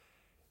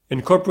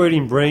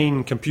Incorporating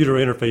brain-computer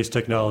interface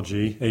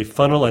technology, a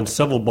funnel, and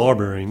several ball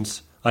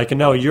bearings, I can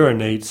now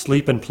urinate,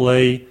 sleep, and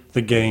play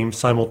the game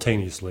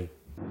simultaneously.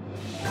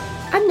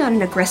 I'm not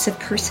an aggressive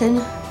person,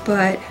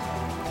 but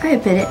I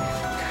admit it.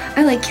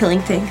 I like killing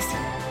things.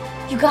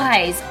 You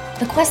guys,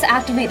 the quest to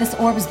activate this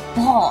orb is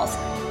balls.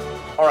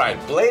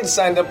 Alright, Blade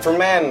signed up for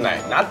man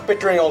night, not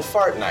bickering old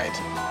fart night.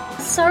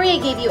 Sorry I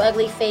gave you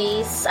ugly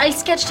face. I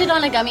sketched it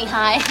on a gummy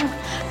high.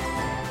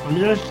 I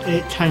just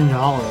ate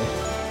 $10.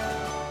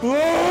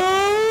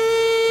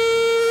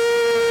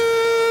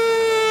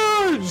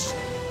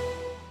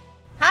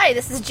 Hi,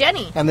 this is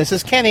Jenny. And this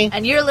is Kenny.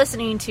 And you're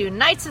listening to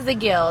Knights of the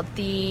Guild,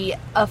 the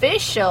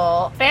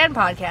official fan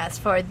podcast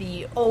for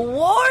the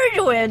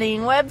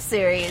award-winning web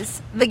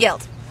series, The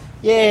Guild.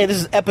 Yay, this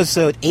is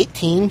episode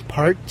 18,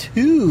 part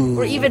 2.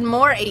 We're even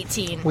more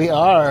 18. We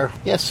are.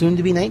 Yeah, soon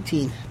to be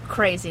 19.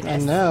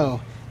 Craziness. I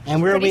know.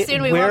 And Pretty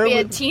soon we won't be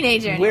a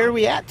teenager Where are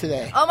we at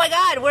today? Oh my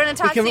god, we're in a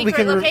top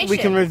secret location. We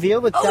can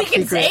reveal the top we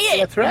can secret. say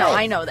it. That's right. No,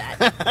 I know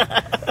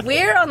that.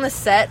 We're on the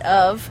set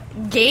of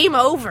Game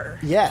Over.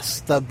 Yes,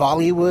 the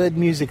Bollywood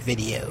music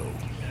video.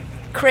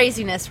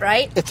 Craziness,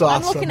 right? It's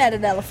awesome. I'm looking at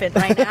an elephant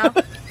right now.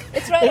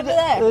 It's right over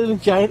there. There's a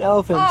giant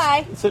elephant.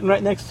 Hi. Sitting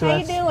right next to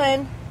us. How you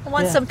doing? I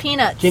want some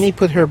peanuts. Jenny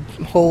put her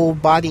whole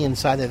body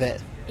inside of it.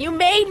 You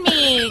made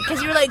me,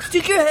 because you were like,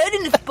 stick your head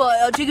in the spot,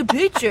 I'll take a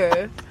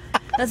picture.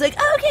 I was like,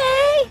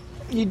 okay.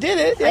 You did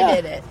it. Yeah. I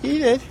did it. You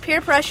did. Peer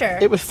pressure.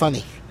 It was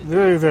funny.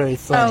 Very, very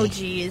funny. Oh,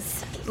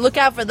 jeez. Look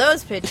out for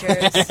those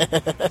pictures.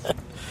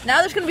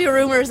 Now there's going to be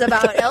rumors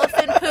about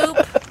elephant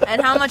poop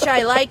and how much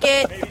I like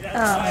it.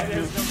 Oh.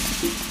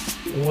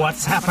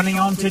 What's happening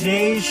on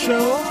today's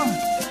show?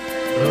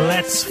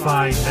 Let's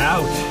find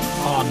out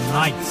on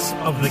Knights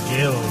of the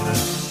Guild.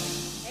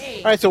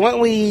 All right, so why don't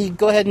we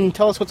go ahead and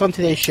tell us what's on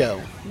today's show?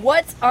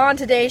 What's on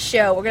today's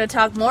show? We're going to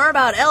talk more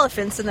about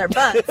elephants and their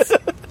butts.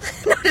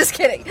 No, just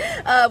kidding.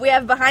 We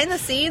have behind the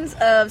scenes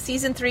of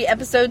Season 3,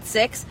 Episode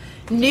 6,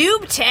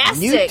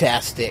 Noobtastic.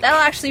 Noobtastic.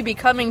 That'll actually be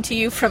coming to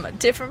you from a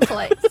different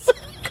place.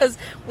 Because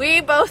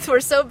we both were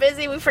so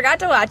busy, we forgot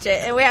to watch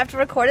it, and we have to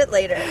record it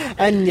later.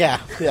 And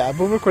yeah,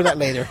 we'll record that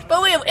later.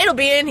 But it'll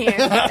be in here.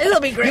 It'll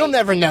be great. You'll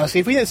never know. See,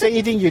 if we didn't say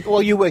anything, you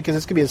would, because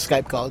it's going to be a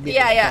Skype call.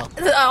 Yeah.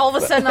 All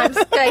of a sudden, I'm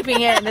Skyping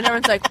in, and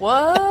everyone's like,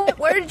 what?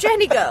 Where did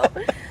Jenny go?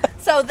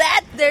 So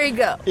there you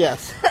go.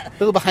 Yes. A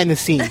little behind the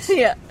scenes.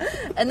 Yeah.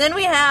 And then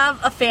we have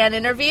a fan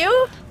interview.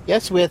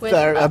 Yes, with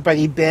our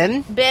buddy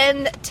Ben.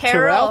 Ben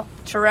Terrell.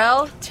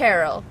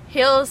 Terrell.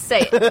 He'll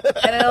say it,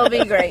 and it'll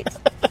be great.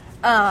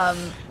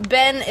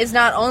 Ben is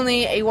not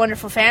only a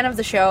wonderful fan of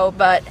the show,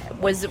 but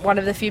was one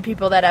of the few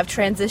people that have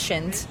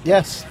transitioned.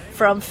 Yes.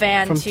 From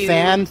fan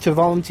to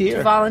volunteer.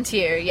 To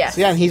volunteer, yes.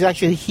 So, yeah, and he's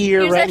actually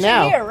here right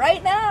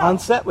now. On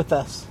set with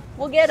us.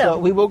 We'll get him. So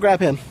we will grab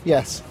him,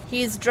 yes.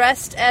 He's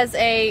dressed as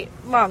a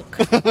monk.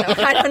 No,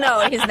 I don't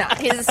know. He's not.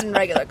 He's just in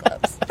regular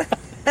clothes.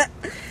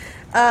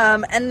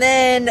 And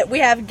then we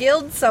have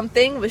Guild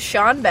Something with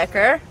Sean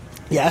Becker.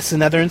 Yes,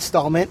 another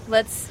installment.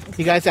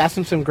 You guys asked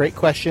him some great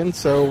questions,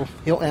 so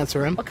he'll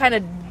answer them. What kind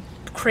of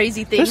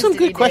crazy things There's some did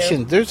good he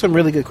questions. do? There's some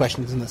really good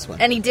questions in this one.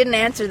 And he didn't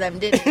answer them,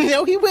 did he?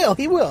 No, he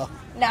will.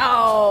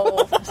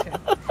 No.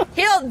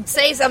 He'll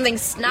say something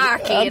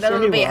snarky and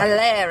it'll be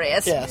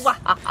hilarious. Yes.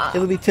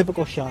 It'll be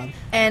typical Sean.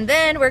 And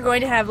then we're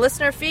going to have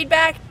listener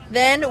feedback.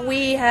 Then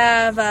we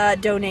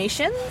have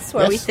donations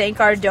where we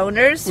thank our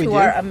donors who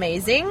are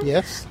amazing.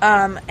 Yes.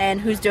 And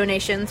whose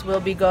donations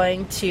will be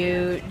going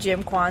to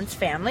Jim Kwan's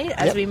family,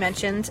 as we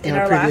mentioned in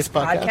our last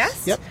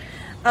podcast. Yep.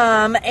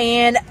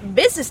 And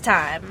business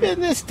time.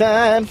 Business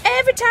time.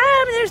 Every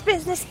time there's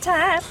business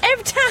time.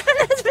 Every time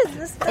there's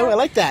business time. Oh, I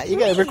like that. You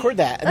got to record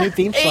that. A new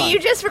theme song. You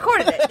just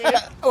recorded it, dude.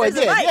 Oh, I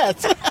did.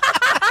 Yes.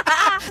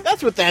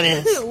 That's what that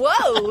is.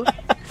 Whoa.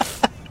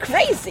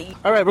 Crazy.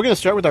 All right, we're going to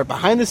start with our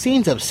behind the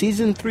scenes of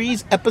Season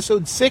 3's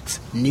Episode 6,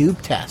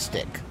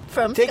 Noobtastic.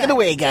 Take it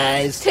away,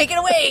 guys. Take it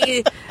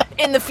away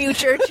in the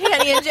future,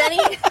 Jenny and Jenny.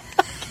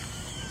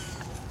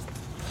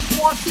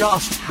 What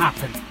just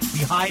happened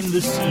behind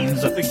the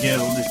scenes of the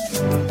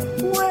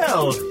Guild?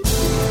 Well,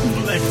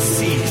 let's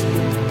see.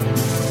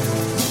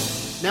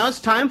 Now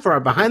it's time for our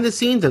behind the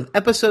scenes of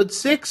Episode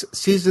 6,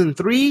 Season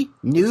 3,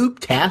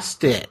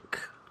 Noobtastic.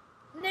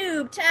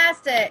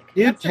 Noobtastic.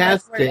 Noobtastic. That's the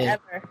best word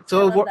ever. So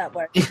I love that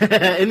word.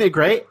 Isn't it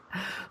great?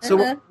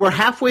 So we're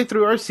halfway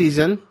through our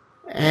season.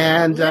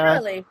 And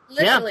literally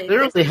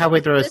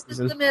halfway through our season. This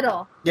is the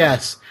middle.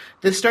 Yes.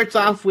 This starts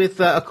off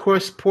with, of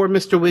course, poor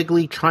Mr.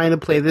 Wiggly trying to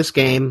play this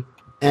game,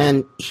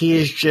 and he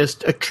is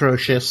just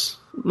atrocious.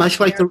 They're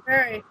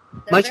very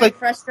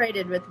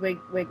frustrated with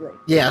Wiggly.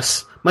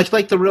 Yes. Much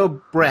like the real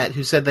Brett,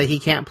 who said that he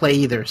can't play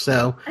either.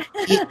 So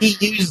he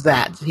used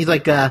that. He's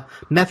like a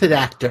method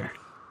actor.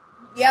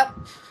 Yep.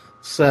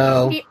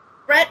 So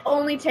Brett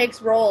only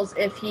takes roles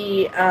if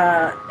he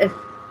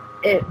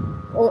only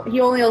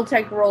will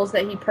take roles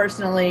that he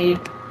personally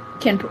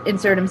can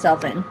insert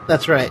himself in.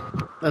 That's right.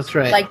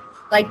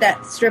 Like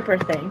that stripper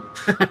thing.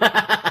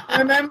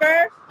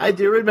 Remember? I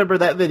do remember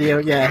that video,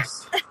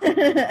 yes.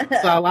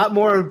 Saw a lot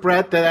more of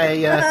Brett than I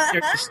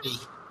cared to see.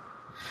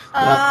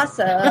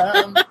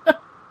 Awesome.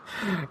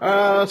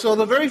 So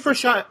the very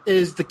first shot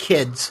is the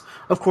kids.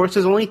 Of course,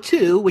 there's only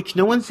two, which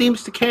no one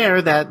seems to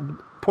care that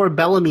poor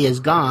Bellamy is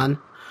gone.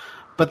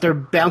 But they're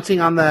bouncing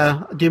on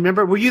the... Do you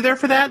remember? Were you there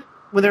for that?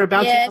 When they were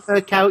bouncing on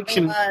the couch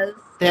and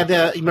they had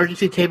the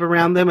emergency tape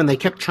around them and they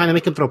kept trying to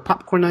make them throw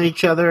popcorn on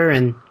each other.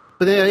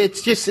 But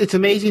it's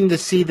amazing to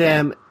see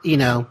them,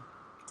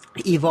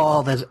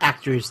 evolve as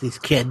actors, these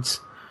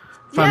kids.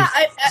 From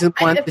season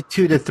 1 to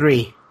 2 to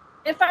 3.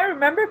 If I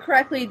remember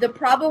correctly, the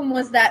problem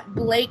was that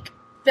Blake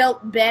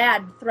felt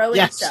bad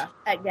throwing stuff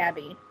at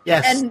Gabby.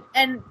 Yes.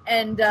 And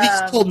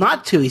he's told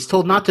not to. He's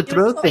told not to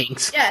throw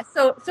things. Yeah,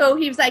 so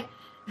he was like,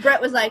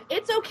 Brett was like,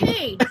 it's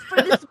okay. For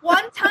this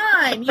one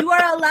time, you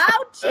are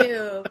allowed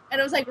to.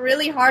 And it was like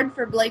really hard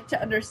for Blake to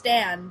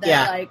understand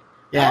that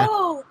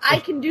oh, I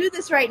can do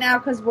this right now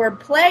because we're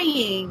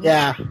playing.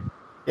 Yeah.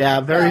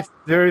 Yeah, very,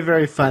 very,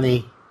 very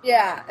funny.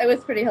 Yeah, it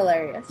was pretty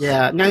hilarious.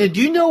 Yeah. Now,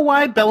 do you know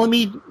why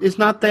Bellamy is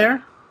not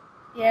there?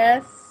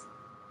 Yes.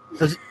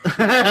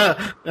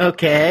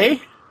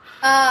 Okay.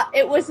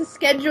 It was a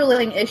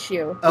scheduling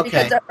issue.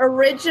 Okay. Because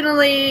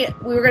originally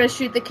we were going to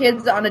shoot the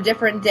kids on a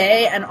different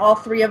day, and all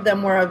three of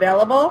them were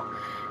available.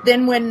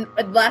 Then when,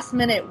 at last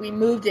minute, we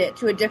moved it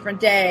to a different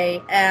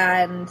day,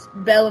 and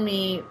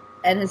Bellamy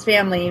and his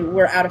family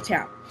were out of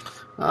town.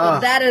 So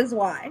that is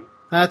why.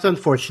 That's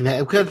unfortunate.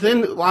 Because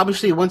then,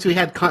 obviously, once we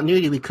had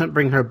continuity, we couldn't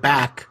bring her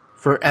back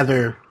for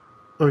other...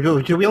 Or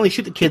did we only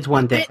shoot the kids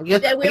one day? I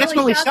guess we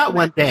only shot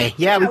one day.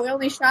 Yeah, we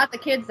only shot the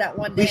kids that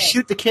one day. We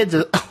shoot the kids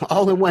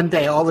all in one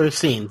day, all their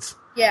scenes.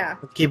 Yeah.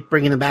 We keep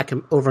bringing them back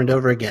over and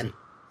over again.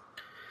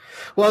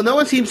 Well, no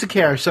one seems to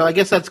care, so I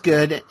guess that's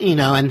good.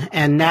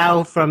 And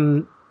now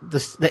from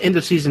the end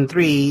of season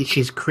 3,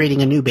 she's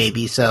creating a new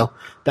baby, so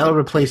that'll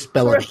replace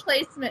Bellamy.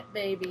 Replacement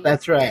baby.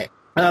 That's right.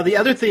 The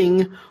other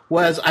thing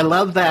was, I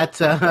love that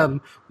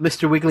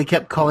Mr. Wiggly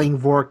kept calling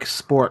Vork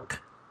Spork.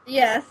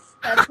 Yes,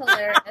 that's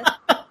hilarious.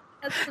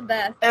 That's the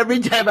best. Every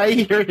time I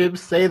hear him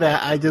say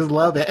that, I just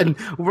love it. And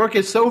Vork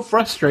is so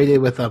frustrated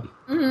with him.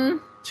 Mm-hmm.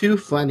 Too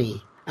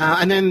funny.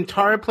 And then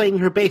Tara playing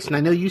her bass, and I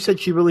know you said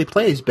she really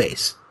plays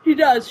bass. She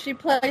does. She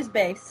plays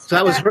bass. So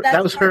that was her.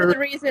 That was part her. Of the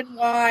reason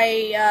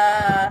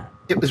why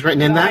it was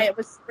written in that. It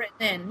was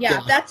written in.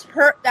 Yeah, that's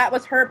her. That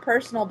was her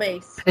personal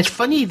bass. It's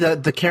funny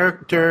the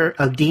character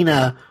of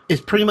Dina is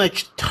pretty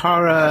much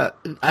Tara.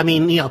 I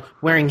mean,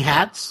 wearing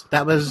hats.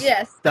 That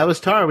was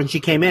Tara when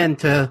she came in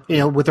to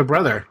with her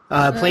brother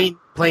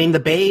playing the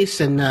bass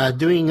and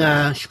doing.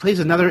 She plays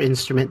another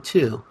instrument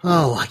too.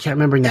 Oh, I can't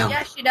remember now.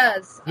 Yeah, she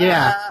does.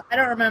 Yeah, I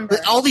don't remember.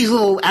 All these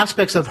little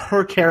aspects of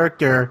her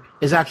character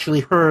is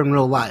actually her in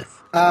real life.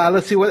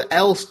 Let's see, what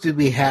else did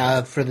we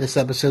have for this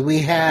episode? We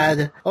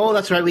had,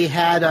 that's right, we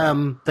had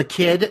the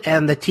kid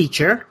and the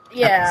teacher.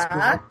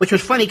 Yeah. Which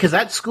was funny because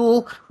that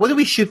school, what did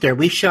we shoot there?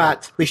 We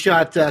shot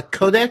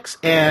Codex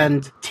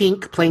and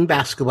Tink playing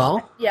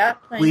basketball. Yeah,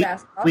 playing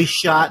basketball. We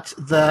shot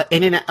the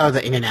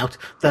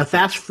the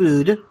fast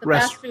food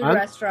restaurant. Fast food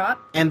restaurant.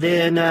 And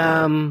then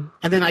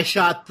I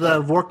shot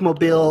the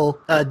Vorkmobile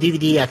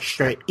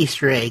DVD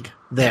Easter egg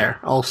there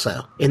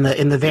also in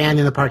the van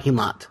in the parking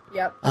lot.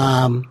 Yep.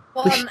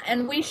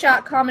 And we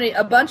shot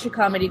a bunch of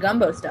comedy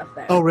gumbo stuff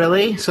there. Oh,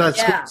 really? So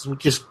that's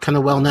just kind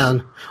of well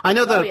known. I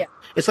know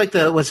it's like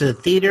was it a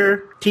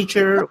theater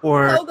teacher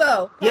or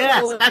Pogo?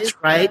 Yes, that's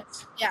right.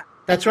 Yeah,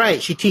 that's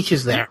right. She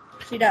teaches there.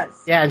 She does.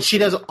 Yeah, and she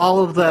does all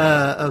of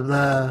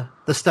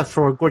the stuff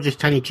for Gorgeous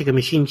Tiny Chicken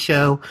Machine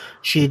Show.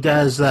 She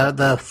does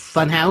the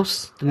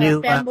Funhouse, the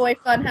new Fanboy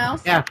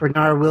Funhouse. Yeah, for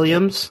Nara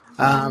Williams.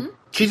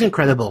 She's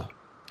incredible.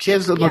 She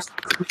has the most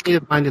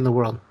creative mind in the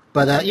world.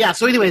 But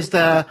so anyways,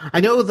 I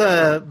know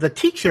the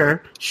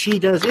teacher, she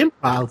does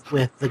improv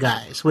with the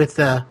guys, with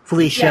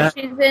Felicia.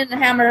 Yeah, she's in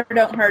Hammer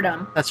Don't Hurt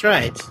 'Em. That's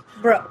right.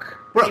 Brooke.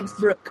 Name's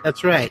Brooke.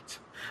 That's right.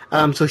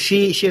 So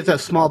she has a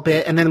small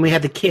bit, and then we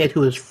had the kid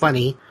who was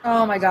funny.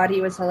 Oh my god, he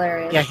was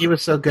hilarious. Yeah, he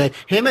was so good.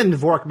 Him and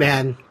Vork,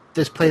 man,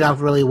 just played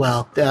off really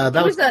well.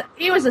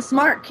 He was a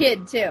smart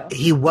kid too.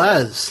 He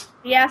was.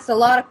 He asked a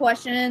lot of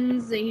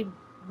questions. He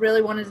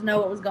really wanted to know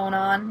what was going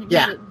on. He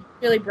was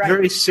really bright.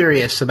 Very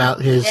serious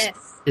about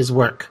his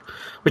work,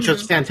 which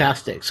was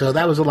fantastic. So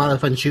that was a lot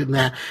of fun shooting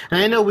that. And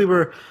I know we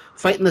were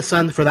fighting the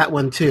sun for that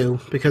one too,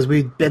 because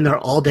we'd been there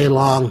all day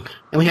long,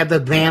 and we had the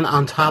van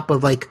on top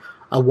of like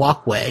a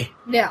walkway.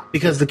 Yeah.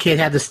 Because the kid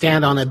had to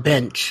stand on a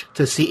bench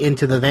to see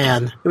into the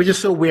van. It was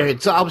just so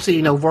weird. So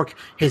obviously, Vork,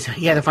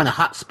 he had to find a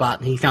hot spot,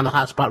 and he found a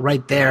hot spot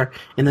right there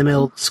in the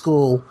middle of the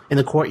school in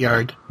the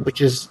courtyard,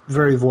 which is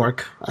very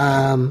Vork.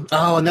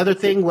 Another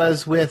thing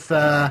was with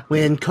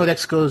when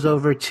Codex goes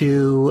over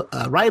to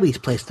Riley's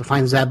place to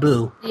find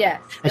Zabu.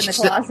 Yes, in the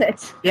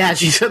closet. Yeah,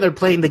 she's sitting there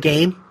playing the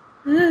game.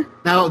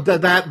 Now,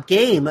 that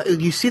game,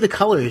 you see the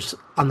colors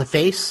on the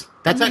face?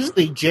 That's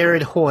actually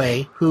Jared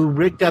Hoy, who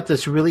rigged up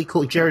this really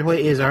cool... Jared Hoy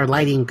is our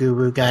lighting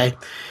guru guy.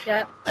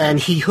 Yep. And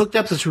he hooked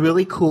up this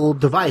really cool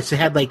device. It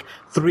had like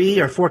 3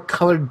 or 4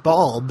 colored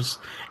bulbs,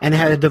 and it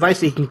had a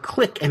device that you can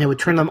click, and it would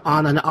turn them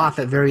on and off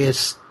at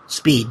various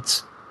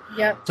speeds.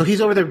 Yep. So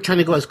he's over there trying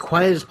to go as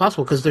quiet as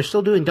possible because they're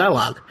still doing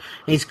dialogue.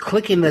 And he's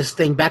clicking this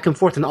thing back and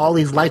forth, and all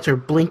these lights are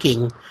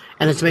blinking,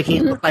 and it's making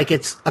it look like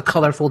it's a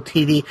colorful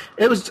TV.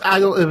 It was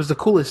the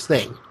coolest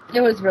thing.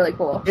 It was really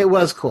cool. It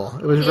was cool.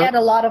 It was. He had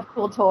a lot of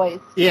cool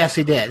toys. Yes,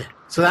 he did.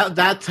 So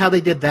that's how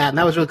they did that, and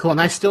that was really cool.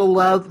 And I still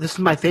love, this is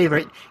my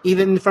favorite,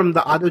 even from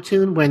the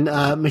auto-tune when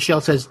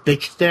Michelle says,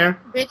 "Bitch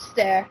stare." Bitch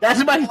stare.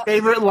 That's my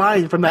favorite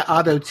line from that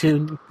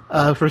auto-tune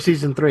for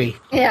season 3.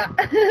 Yeah.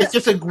 It's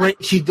just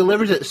she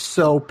delivers it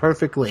so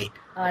perfectly.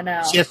 I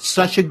know. She has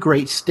such a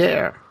great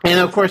stare. And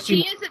of course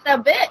she isn't a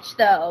bitch,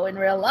 though, in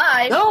real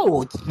life.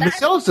 No,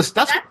 Michelle's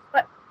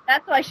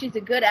that's why she's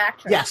a good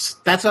actress. Yes,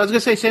 that's what I was going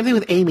to say. Same thing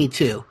with Amy,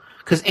 too.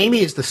 Because Amy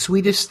is the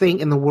sweetest thing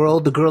in the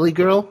world, the girly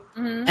girl.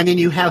 Mm-hmm. And then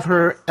you have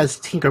her as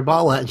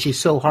Tinkerballa, and she's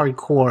so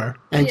hardcore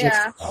and just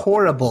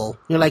horrible.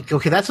 You're like,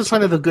 okay, that's a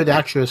sign of a good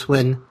actress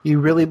when you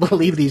really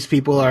believe these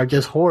people are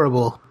just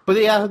horrible. But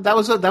yeah, that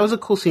was a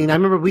cool scene. I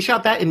remember we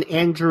shot that in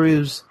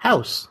Andrew's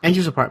house,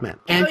 Andrew's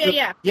apartment. Andrew,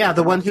 yeah,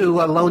 the one who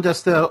loaned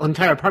us the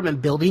entire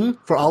apartment building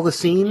for all the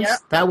scenes. Yep.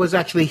 That was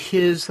actually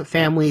his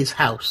family's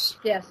house.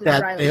 Yes,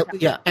 Riley's house.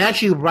 Yeah, and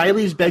actually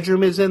Riley's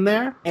bedroom is in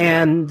there,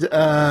 and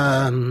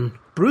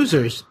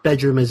Bruiser's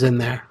bedroom is in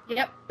there.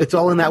 Yep. It's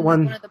all in that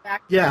one.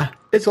 Yeah,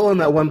 it's all in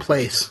that one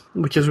place,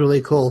 which is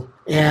really cool.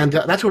 And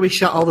that's where we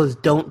shot all those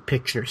don't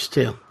pictures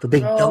too. The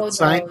big don't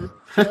sign.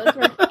 Those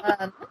were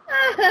fun.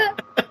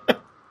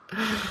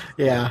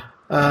 Yeah.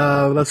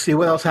 Let's see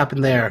what else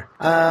happened there.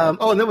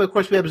 And then of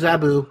course we have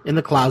Zabu in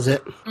the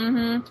closet.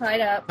 Mm-hmm.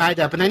 Tied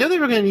up. And I know they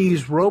were going to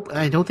use rope, and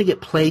I don't think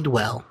it played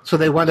well. So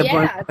they wound up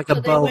going like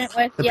a bow,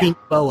 the pink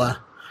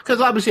boa.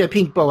 Because obviously a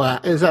pink boa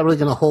is not really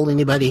going to hold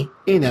anybody,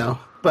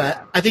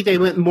 But I think they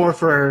went more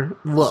for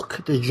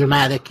look, the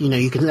dramatic.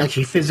 You can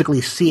actually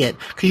physically see it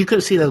because you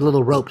couldn't see the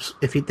little ropes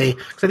because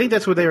I think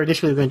that's what they were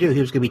initially going to do.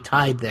 He was going to be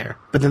tied there,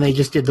 but then they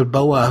just did the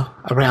boa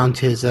around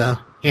his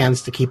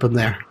hands to keep him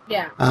there.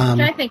 Yeah, which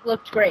I think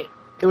looked great.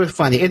 It was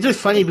funny. It's just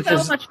funny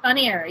because so much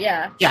funnier.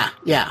 Yeah.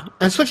 Yeah.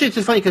 And especially it's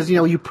just funny because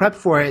you prep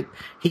for it.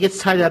 He gets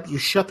tied up. You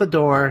shut the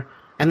door.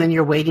 And then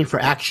you're waiting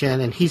for action,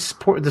 and this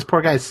poor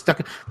guy is stuck.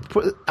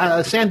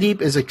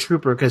 Sandeep is a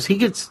trooper because he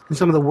gets in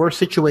some of the worst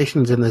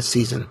situations in this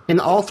season. In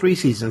all 3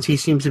 seasons, he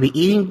seems to be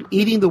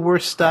eating the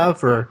worst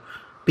stuff, or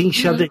being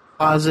shoved in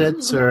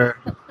closets, or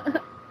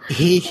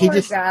he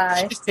just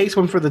takes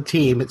one for the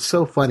team. It's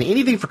so funny.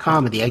 Anything for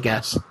comedy, I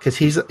guess, because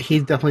he's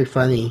definitely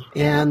funny.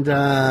 And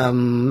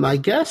I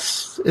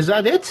guess is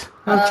that it?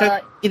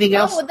 Anything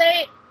else?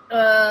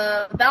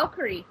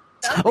 Valkyrie.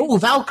 Oh,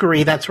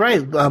 Valkyrie, that's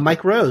right.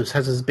 Mike Rose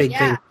has his big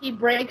thing. Yeah, he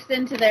breaks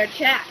into their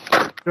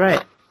chat.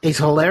 Right. He's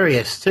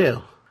hilarious,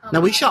 too.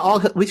 Now, we shot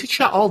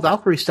all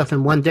Valkyrie stuff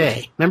in one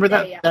day. Remember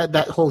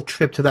that whole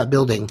trip to that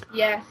building?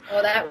 Yes.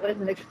 Oh, that was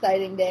an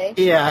exciting day.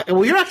 Yeah.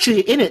 Well, you're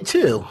actually in it,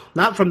 too.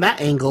 Not from that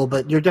angle,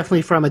 but you're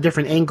definitely from a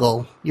different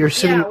angle. You're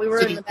sitting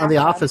on the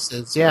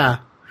offices. Yeah.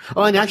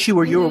 Oh, and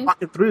actually, you were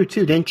walking through,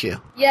 too, didn't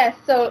you? Yes.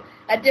 So,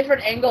 at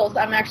different angles,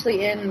 I'm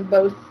actually in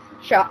both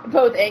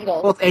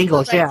angles. Both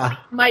angles, yeah.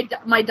 My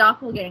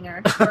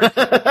doppelganger. On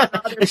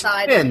the other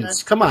side.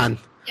 Twins. Come on.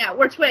 Yeah,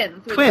 we're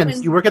twins.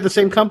 Twins. You work at the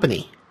same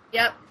company.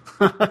 Yep.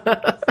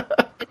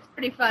 It's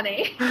pretty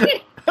funny.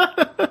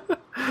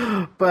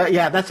 But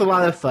yeah, that's a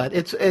lot of fun.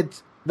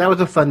 That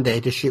was a fun day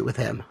to shoot with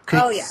him.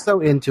 Oh yeah. He's so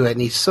into it, and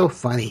he's so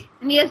funny.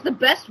 And he has the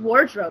best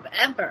wardrobe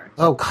ever.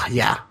 Oh God,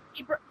 yeah.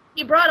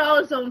 He brought all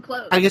his own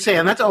clothes. I can say,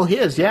 and that's all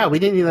his. Yeah, we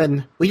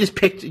just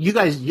picked. You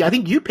guys, I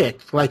think you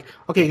picked. Like,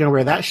 okay, you're gonna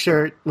wear that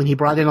shirt when he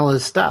brought in all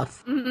his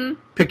stuff. Mm-hmm.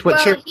 Picked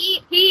what shirt?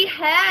 He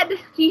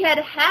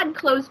had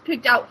clothes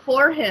picked out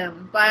for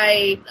him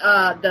by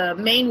the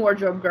main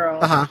wardrobe girl.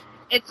 Uh-huh.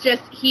 It's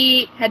just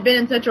he had been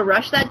in such a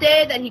rush that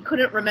day that he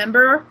couldn't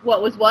remember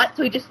what was what,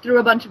 so he just threw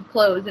a bunch of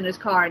clothes in his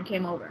car and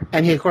came over.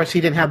 And of course, he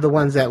didn't have the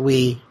ones that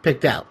we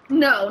picked out.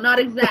 No, not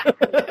exactly.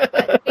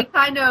 But he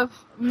kind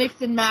of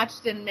mixed and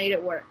matched and made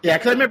it work. Yeah,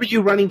 because I remember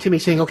you running to me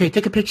saying, okay,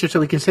 take a picture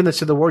so we can send this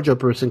to the wardrobe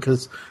person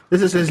because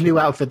this is his new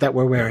outfit that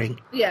we're wearing.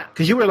 Yeah.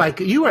 Because you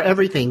were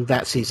everything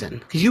that season.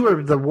 Because you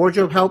were the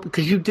wardrobe help,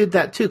 because you did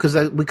that too,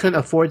 because we couldn't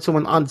afford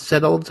someone on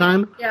set all the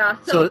time. Yeah.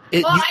 I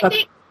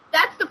think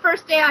that's the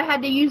first day I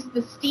had to use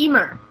the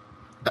steamer.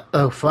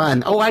 Oh,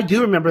 fun. Oh, I do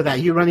remember that.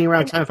 You running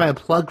around trying to find a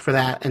plug for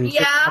that. And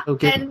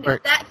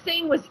that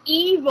thing was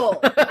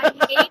evil. I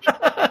hated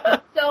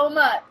it so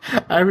much.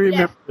 I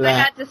remember that. I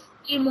had to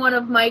steam one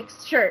of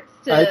Mike's shirts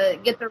to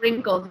get the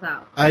wrinkles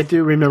out. I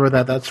do remember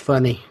that. That's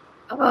funny.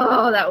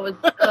 Oh, that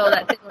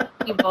thing was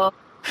evil.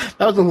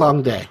 That was a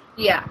long day.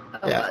 Yeah,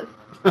 it was.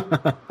 We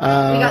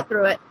got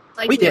through it.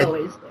 Like we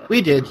always do.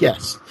 We did,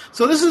 yes.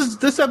 So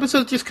this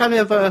episode is just kind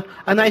of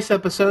a nice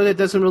episode. It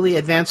doesn't really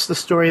advance the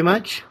story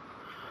much.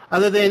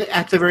 Other than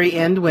at the very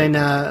end when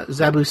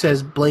Zabu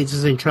says Blades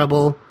is in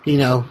trouble, they're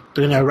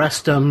going to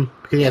arrest him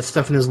because he had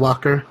stuff in his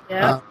locker.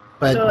 Yeah.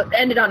 So it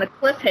ended on a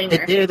cliffhanger.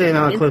 It did end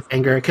on a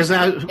cliffhanger. Is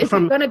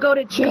he going to go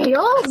to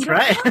jail? That's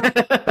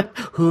right.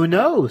 Who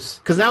knows?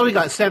 Because now we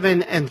got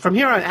 7, and from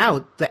here on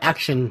out, the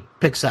action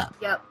picks up.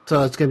 Yep.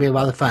 So it's going to be a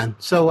lot of fun.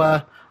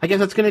 So, I guess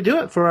that's going to do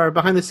it for our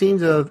behind the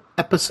scenes of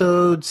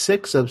episode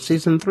 6 of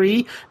season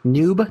 3,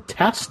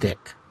 Noob-tastic.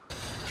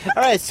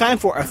 All right, it's time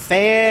for a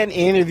fan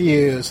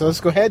interview. So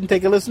let's go ahead and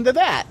take a listen to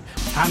that.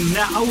 And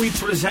now we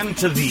present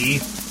to thee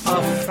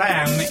a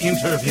fan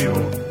interview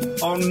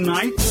on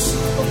Knights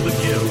of the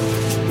Guild.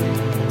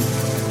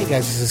 Hey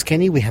guys, this is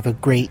Kenny. We have a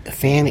great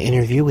fan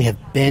interview. We have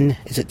Ben,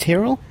 is it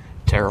Terrell?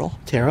 Terrell.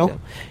 Yep.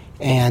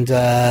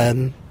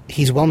 And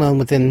he's well known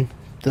within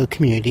the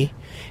community.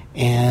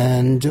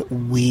 And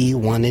we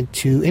wanted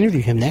to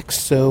interview him next.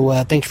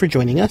 So thanks for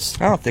joining us.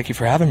 Oh, thank you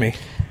for having me.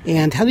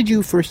 And how did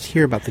you first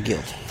hear about the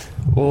Guild?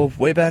 Well,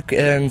 way back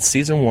in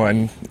Season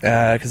 1,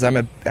 because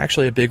I'm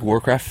actually a big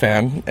Warcraft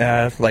fan,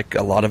 like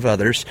a lot of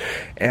others,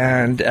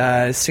 and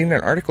seen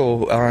an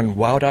article on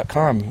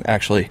WoW.com,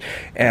 actually,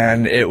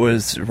 and it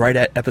was right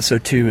at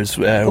Episode 2 is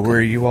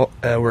where you all,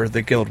 where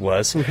the Guild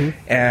was,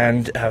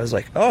 and I was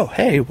like, oh,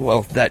 hey,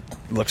 well, that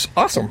looks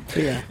awesome.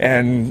 Yeah.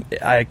 And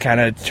I kind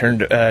of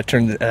turned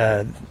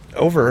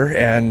over,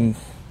 and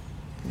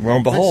lo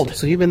and behold.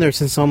 So you've been there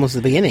since almost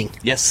the beginning.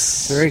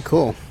 Yes. Very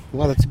cool.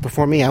 Well, that's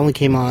before me. I only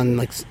came on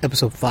like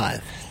episode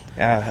 5.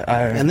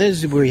 And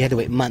this is where you had to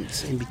wait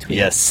months in between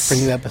for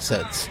new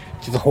episodes,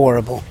 which is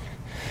horrible.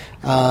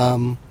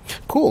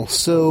 Cool.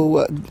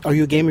 So, are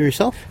you a gamer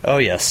yourself? Oh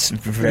yes,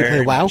 very. You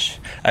play WoW? Much.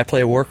 I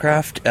play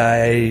Warcraft,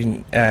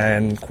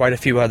 and quite a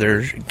few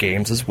other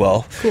games as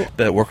well. Cool.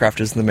 But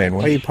Warcraft is the main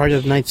one. Are you part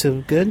of Knights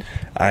of Good?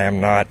 I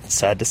am not.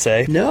 Sad to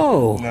say.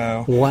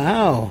 No.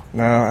 Wow.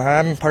 No,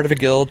 I'm part of a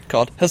guild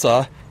called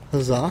Huzzah.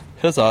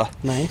 Huzzah.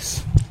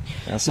 Nice.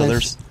 Yeah, so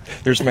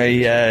there's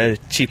my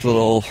cheap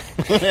little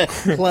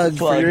plug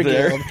for your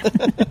there. guild.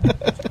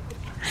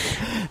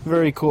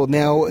 Very cool.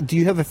 Now, do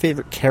you have a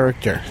favorite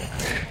character?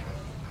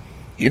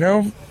 You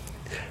know,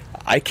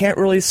 I can't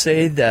really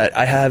say that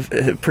I have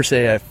per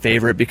se a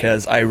favorite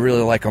because I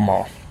really like them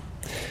all.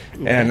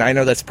 Okay. And I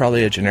know that's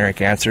probably a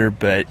generic answer,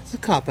 but it's a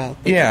cop out.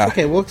 Yeah.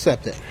 Okay, we'll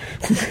accept it.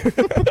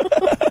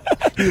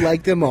 You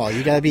like them all.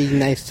 You gotta be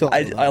nice to all.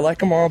 I like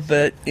them all,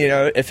 but you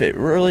know, if it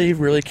really,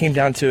 really came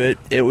down to it,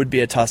 it would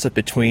be a toss-up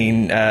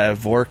between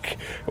Vork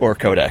or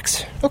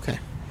Codex. Okay,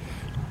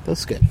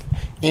 that's good.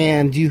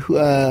 And do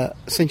you,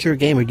 since you're a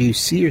gamer, do you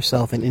see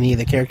yourself in any of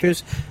the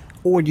characters,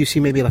 or do you see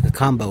maybe like a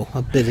combo,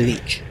 a bit of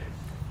each?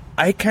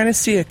 I kind of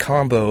see a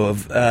combo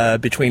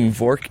of between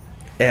Vork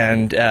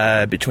and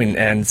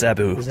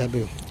Zabu.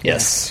 Zabu.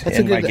 Yes, yeah. That's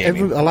a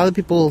good. A lot of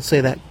people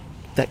say that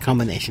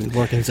combination,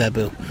 Vork and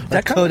Zabu,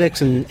 like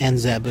Codex and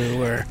Zabu,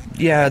 or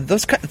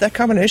that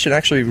combination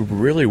actually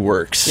really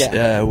works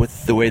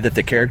with the way that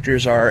the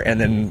characters are,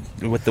 and then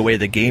with the way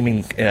the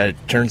gaming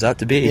turns out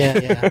to be.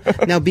 Yeah.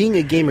 Now, being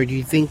a gamer, do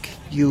you think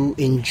you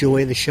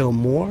enjoy the show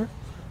more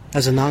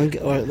as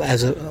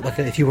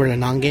if you were a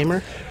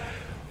non-gamer?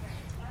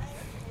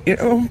 You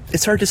know,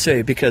 it's hard to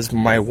say because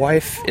my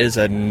wife is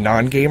a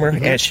non-gamer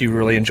and she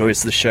really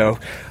enjoys the show.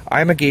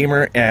 I'm a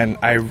gamer and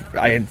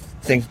I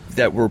think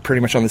that we're pretty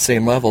much on the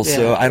same level,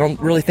 so I don't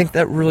really think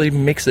that really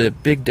makes a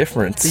big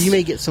difference. So you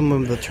may get some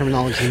of the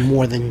terminology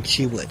more than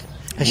she would.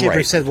 Has she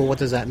ever said, well, what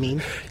does that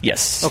mean?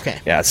 Yes. Okay.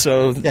 Yeah,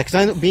 so... Yeah, because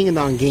I know being a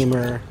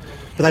non-gamer,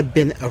 but I've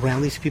been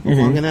around these people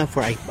long enough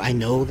where I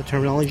know the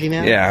terminology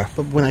now. Yeah.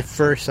 But when I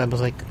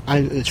was like,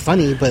 it's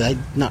funny, but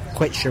I'm not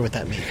quite sure what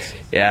that means.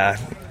 Yeah.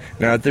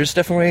 No, there's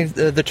definitely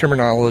the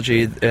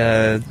terminology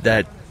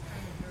that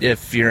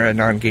if you're a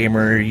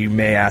non-gamer, you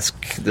may ask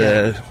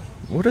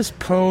what does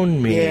pwn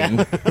mean?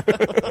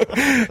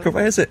 Yeah.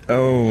 Why is it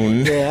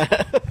own? Yeah.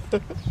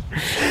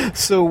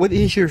 So what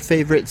is your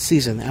favorite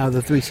season out of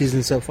the 3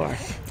 seasons so far?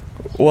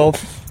 Well,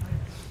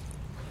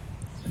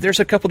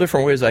 there's a couple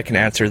different ways I can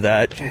answer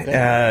that.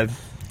 Okay.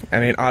 I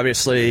mean,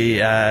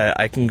 obviously,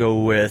 I can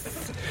go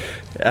with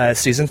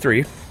Season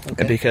 3.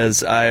 Okay.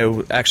 Because I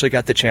actually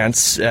got the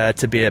chance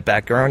to be a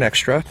background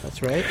extra.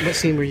 That's right. What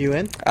scene were you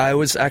in? I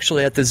was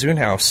actually at the Zune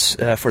House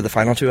for the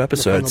final 2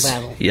 episodes. The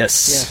final battle.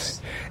 Yes.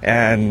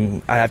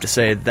 And I have to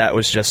say that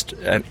was just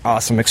an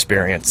awesome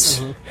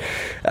experience.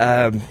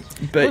 But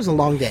it was a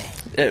long day.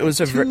 It was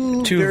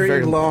two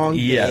very long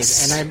days.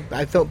 Yes. And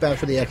I felt bad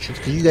for the extras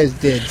because you guys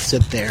did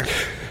sit there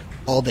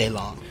all day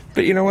long.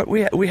 But you know what?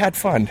 We had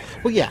fun.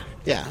 Well, yeah.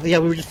 We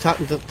were just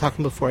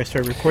talking before I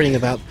started recording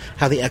about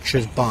how the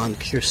extras bond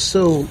because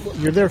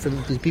you're there for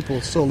these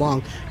people so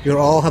long. You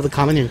all have a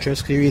common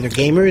interest because you're either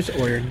gamers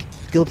or you're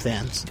guild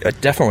fans.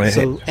 Definitely.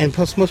 So and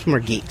plus most of them are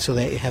geeks, so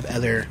they have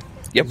other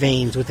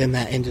veins within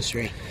that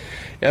industry.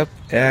 Yep,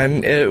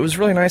 and it was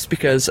really nice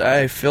because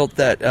I felt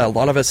that a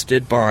lot of us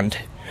did bond.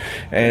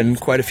 And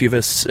quite a few of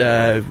us,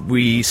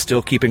 we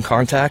still keep in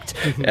contact,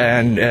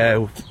 and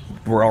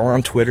we're all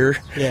on Twitter,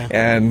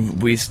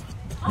 and we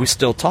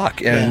still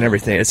talk and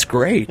everything. It's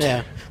great.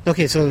 Yeah.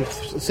 Okay, so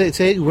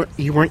say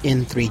you weren't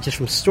in 3, just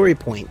from story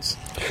points.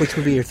 Which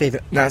would be your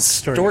favorite? Now,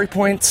 story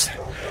points,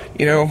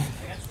 you know,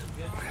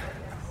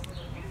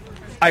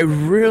 I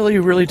really,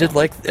 really did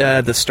like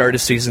the start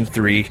of Season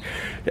 3,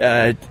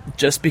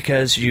 just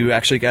because you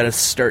actually got to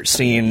start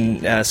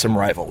seeing some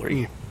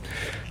rivalry.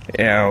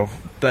 You know,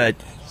 but...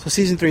 So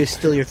season 3 is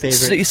still your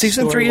favorite.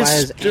 Season 3 is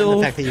story-wise, still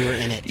and the fact that you were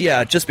in it.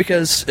 Yeah, just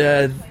because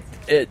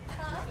it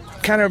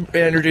kind of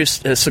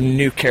introduced some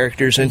new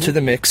characters into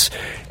the mix,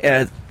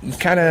 and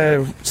kind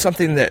of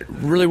something that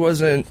really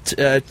wasn't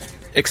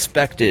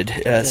expected,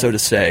 so to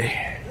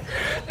say.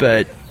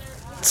 But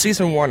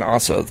season 1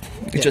 also,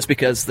 just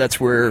because that's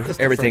where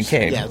everything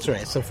came. Yeah, that's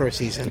right. So first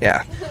season.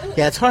 Yeah.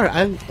 Yeah, it's hard.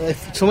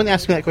 If someone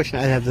asked me that question,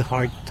 I'd have the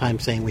hard time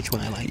saying which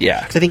one I like.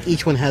 Yeah. Because I think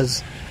each one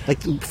has,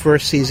 like,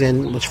 first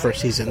season was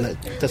first season.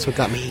 That's what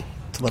got me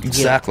to love it.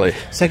 Exactly.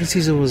 Second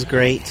season was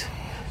great,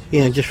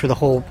 just for the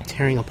whole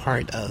tearing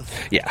apart of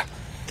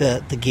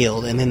the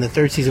guild. And then the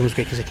third season was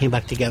great because they came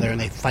back together and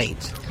they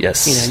fight.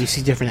 Yes. And you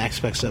see different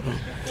aspects of them.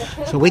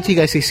 So wait till you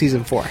guys see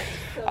season 4.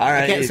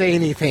 I can't say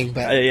anything,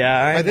 but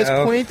by this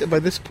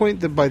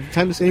point, by the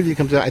time this interview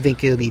comes out, I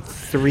think it'll be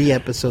 3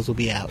 episodes will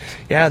be out.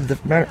 Yeah,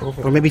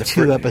 or maybe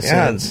 2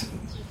 episodes.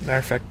 Yeah, matter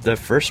of fact, the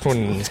first one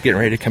is getting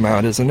ready to come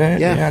out, isn't it?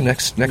 Yeah,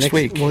 next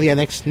week. Well, yeah,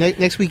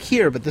 next week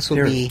here, but this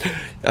will be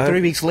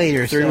 3 weeks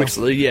later. 3 weeks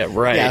later, yeah,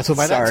 right. Yeah, so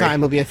by that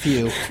time, it'll be a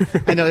few.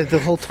 I know the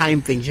whole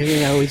time thing.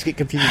 I always get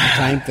confused with the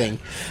time thing.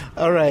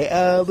 All right,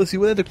 let's see.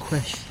 What other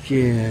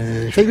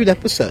question? Favorite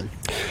episode?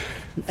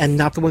 And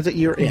not the ones that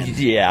you're in.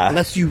 Yeah.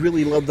 Unless you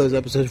really love those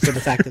episodes for the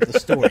fact of the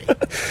story.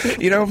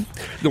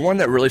 The one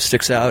that really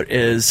sticks out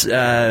is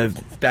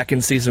back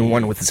in season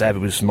 1 with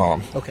Zabu's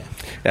mom. Okay.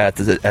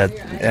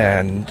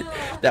 And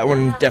that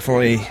one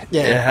definitely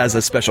has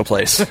a special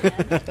place.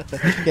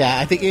 Yeah,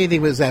 I think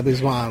anything with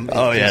Zabu's mom is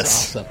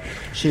awesome.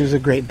 She was a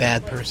great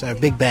bad person, a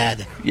big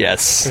bad.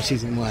 Yes. For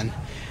season 1.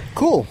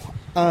 Cool.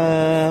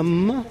 I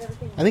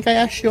think I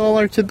asked you all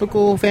our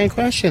typical fan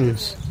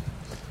questions.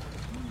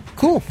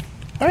 Cool.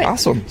 All right.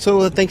 Awesome.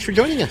 So thanks for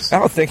joining us.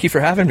 Oh, thank you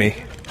for having me.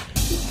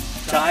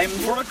 Time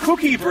for a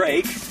cookie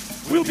break.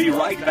 We'll be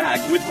right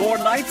back with more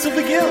Knights of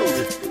the Guild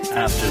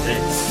after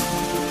this.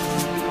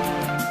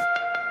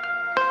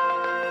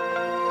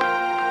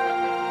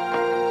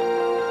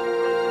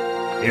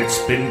 It's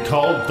been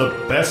called the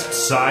best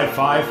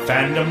sci-fi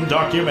fandom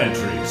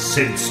documentary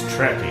since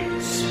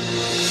Trekkies.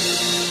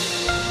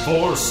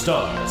 4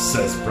 stars,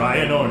 says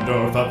Brian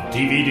Orndorff of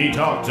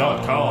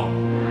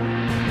DVDTalk.com.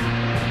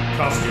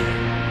 Costuming,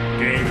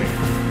 gaming,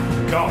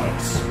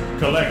 comics,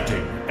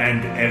 collecting,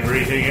 and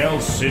everything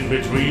else in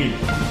between.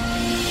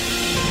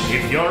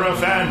 If you're a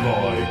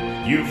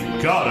fanboy,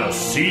 you've gotta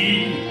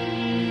see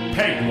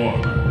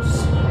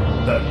Pegwarmers.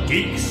 The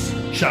geeks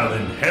shall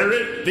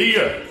inherit the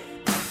earth.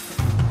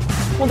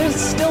 Well, there's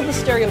still the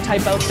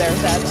stereotype out there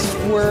that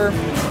we're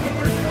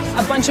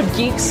a bunch of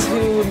geeks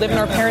who live in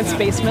our parents'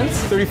 basements.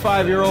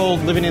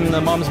 35-year-old living in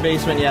the mom's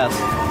basement, yes.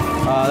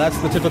 That's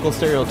the typical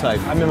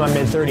stereotype. I'm in my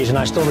mid-30s and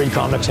I still read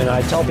comics, and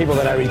I tell people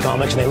that I read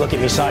comics and they look at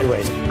me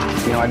sideways.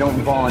 I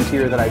don't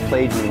volunteer that I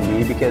play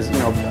D&D because,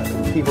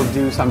 people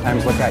do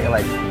sometimes look at you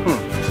like,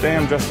 Today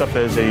I'm dressed up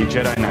as a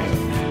Jedi Knight.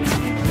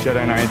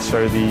 Jedi Knights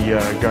are the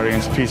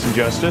guardians of peace and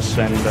justice,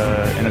 and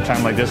in a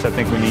time like this, I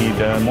think we need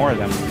more of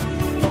them.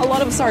 A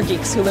lot of us are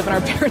geeks who live in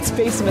our parents'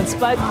 basements,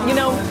 but,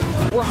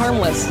 we're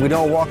harmless. We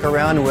don't walk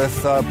around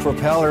with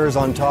propellers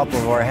on top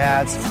of our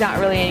hats. It's not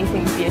really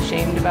anything to be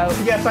ashamed about.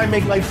 Yes, I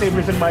make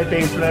lightsabers in my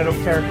basement. I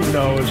don't care who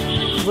knows.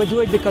 We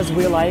do it because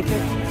we like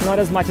it, not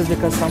as much as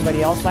because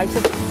somebody else likes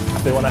it.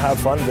 If they want to have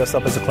fun, dress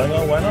up as a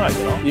Klingon, why not,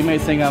 You may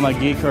think I'm a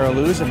geek or a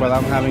loser, but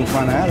I'm having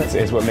fun at it.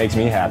 It's what makes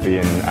me happy,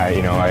 and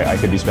I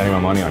could be spending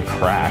my money on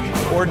crack.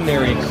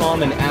 Ordinary,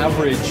 common,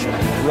 average,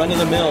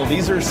 run-of-the-mill,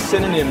 these are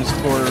synonyms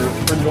for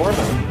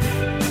normal.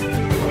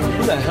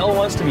 Who the hell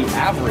wants to be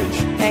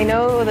average? I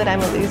know that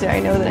I'm a loser, I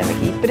know that I'm a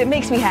geek, but it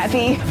makes me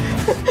happy.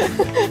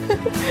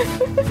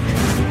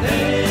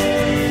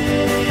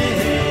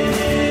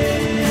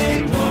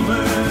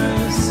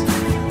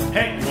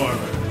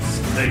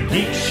 Pegwarmers, the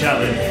geeks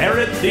shall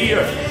inherit the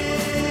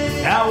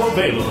earth. Now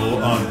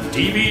available on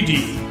DVD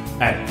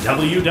at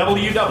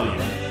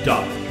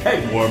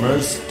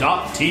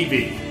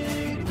www.pegwarmers.tv.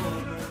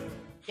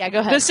 Yeah,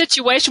 go ahead. The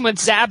situation with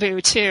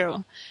Zabu,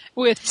 too.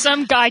 With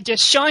some guy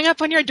just showing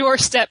up on your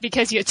doorstep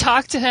because you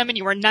talked to him and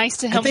you were nice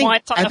to him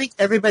once. I think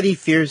everybody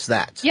fears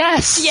that.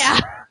 Yes. Yeah.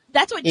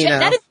 That's what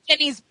that is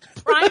Jenny's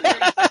primary.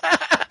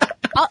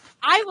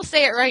 I will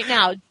say it right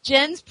now.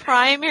 Jen's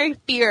primary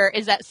fear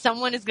is that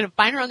someone is going to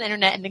find her on the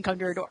internet and then come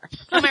to her door.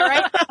 Am I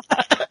right?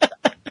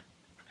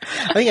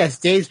 I think that's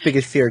Dave's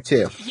biggest fear,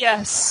 too.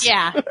 Yes.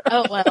 Yeah.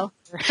 Oh, well.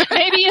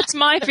 Maybe it's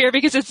my fear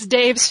because it's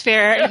Dave's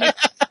fear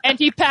and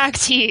he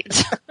packs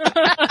heat.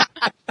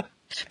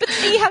 But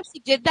see how she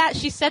did that?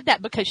 She said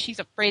that because she's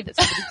afraid that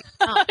somebody's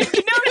going to come.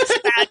 You noticed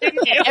that,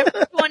 didn't you?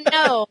 Everyone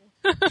knows.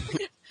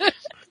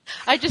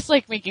 I just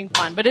like making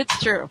fun, but it's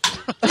true.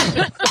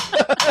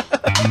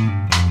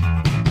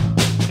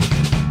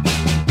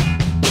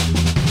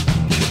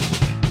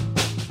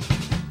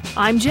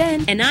 I'm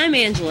Jen. And I'm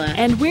Angela.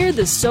 And we're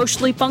the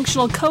socially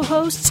functional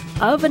co-hosts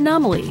of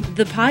Anomaly,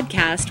 the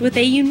podcast with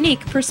a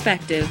unique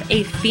perspective,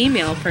 a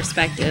female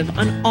perspective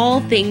on all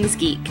things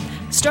geek.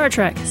 Star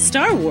Trek,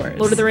 Star Wars,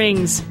 Lord of the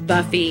Rings,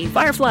 Buffy,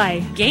 Firefly,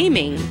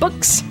 gaming,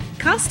 books,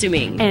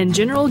 costuming, and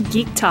general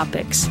geek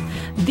topics.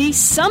 The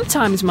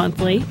sometimes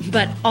monthly,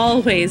 but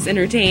always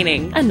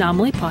entertaining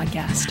Anomaly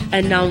Podcast.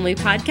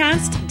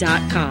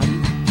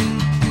 AnomalyPodcast.com.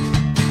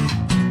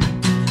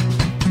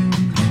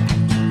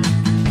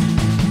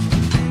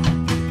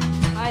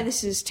 Hi,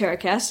 this is Tara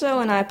Casso,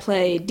 and I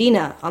play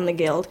Dina on The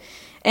Guild.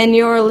 And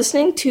you're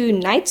listening to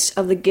Knights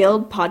of the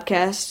Guild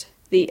podcast,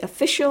 the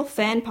official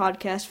fan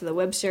podcast for the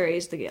web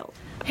series The Guild.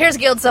 Here's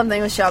Guild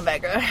Something with Sean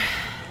Becker.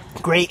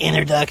 Great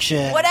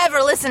introduction.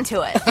 Whatever, listen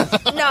to it.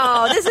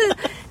 No, this is,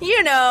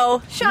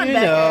 Sean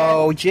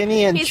Becker.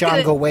 Ginny and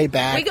Sean go way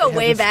back. We go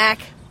way back.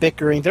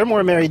 Bickering. They're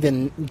more married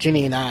than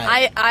Ginny and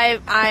I.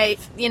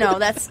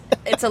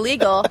 It's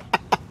illegal.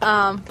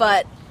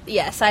 But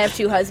yes, I have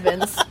 2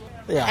 husbands.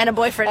 Yeah. And a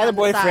boyfriend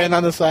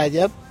on the side,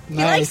 yep. He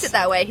likes it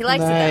that way. He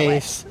likes it that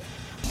way.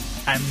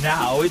 And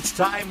now it's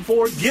time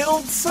for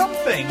Guild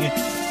Something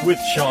with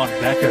Sean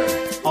Becker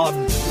on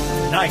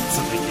Knights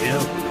of the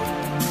Guild.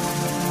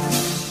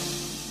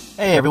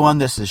 Hey everyone,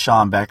 this is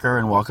Sean Becker,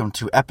 and welcome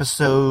to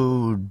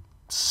episode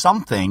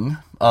something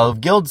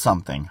of Guild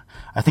Something.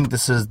 I think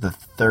this is the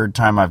 3rd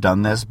time I've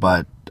done this,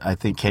 but I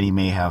think Kenny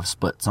may have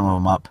split some of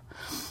them up.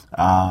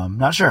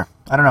 Not sure.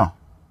 I don't know.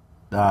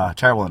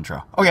 Terrible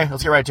intro. Okay,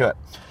 let's get right to it.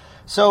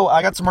 So,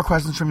 I got some more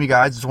questions from you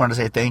guys. Just wanted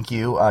to say thank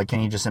you.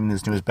 Kenny just sent me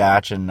this newest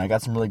batch, and I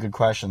got some really good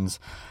questions.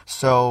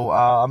 So,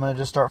 I'm going to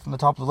just start from the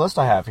top of the list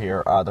I have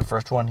here. The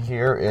first one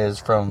here is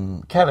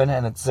from Kevin,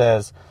 and it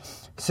says,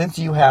 since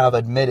you have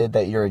admitted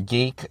that you're a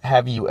geek,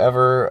 have you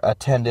ever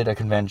attended a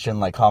convention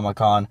like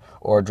Comic-Con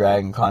or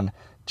Dragon Con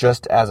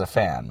just as a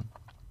fan?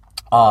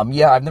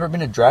 Yeah, I've never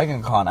been to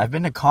Dragon Con. I've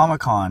been to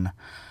Comic-Con.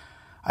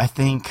 I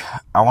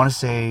want to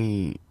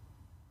say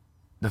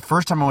the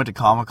first time I went to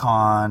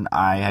Comic-Con,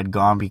 I had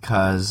gone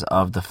because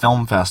of the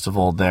film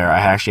festival there. I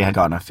actually had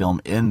gotten a film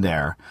in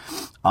there.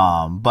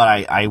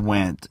 But I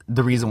went,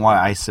 the reason why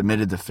I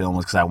submitted the film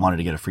was because I wanted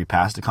to get a free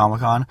pass to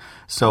Comic-Con.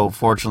 So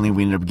fortunately,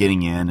 we ended up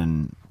getting in,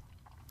 and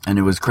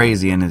it was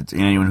crazy. And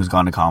anyone who's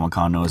gone to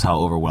Comic-Con knows how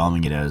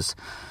overwhelming it is.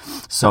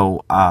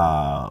 So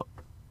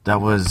that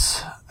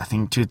was, I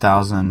think,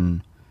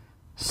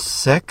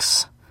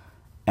 2006.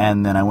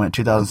 And then I went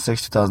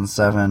 2006,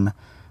 2007,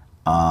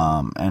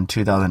 and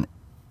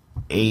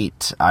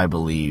 2008, I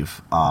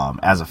believe,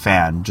 as a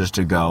fan, just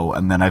to go.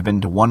 And then I've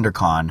been to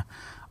WonderCon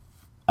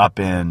up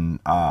in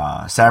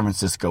San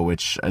Francisco,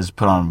 which is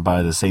put on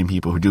by the same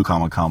people who do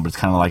Comic-Con, but it's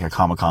kind of like a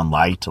Comic-Con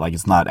light. Like,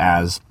 it's not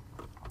as,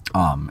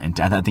 and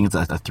I think it's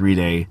a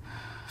 3-day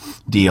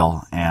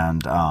deal,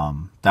 and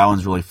that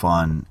one's really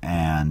fun.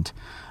 And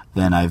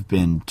then I've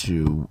been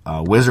to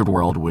Wizard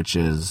World, which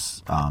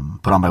is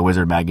put on by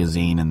Wizard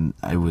Magazine, and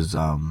it was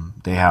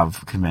they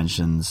have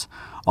conventions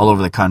all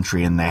over the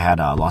country, and they had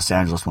a Los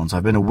Angeles one. So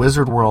I've been to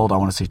Wizard World, I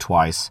want to say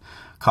twice,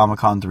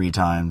 Comic-Con 3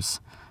 times,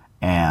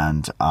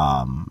 and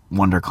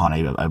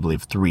WonderCon, I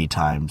believe, 3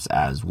 times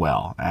as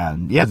well.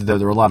 And yeah,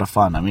 they're a lot of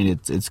fun. I mean,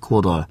 it's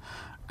cool to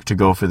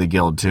go for the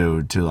Guild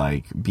to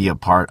like be a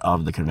part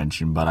of the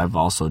convention, but I've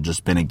also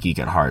just been a geek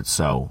at heart,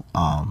 so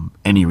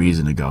any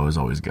reason to go is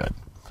always good.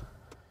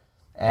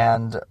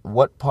 And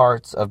what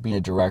parts of being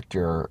a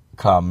director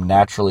come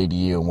naturally to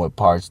you, and what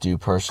parts do you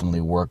personally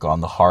work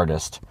on the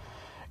hardest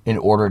in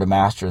order to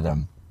master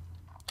them?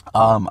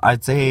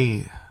 I'd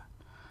say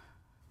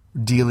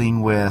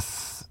dealing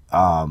with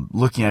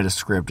looking at a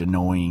script and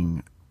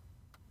knowing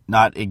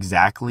not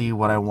exactly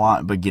what I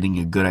want, but getting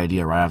a good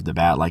idea right off the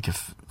bat. Like,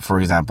 if,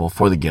 for example,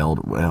 for the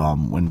Guild,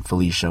 when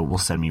Felicia will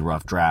send me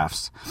rough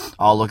drafts,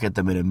 I'll look at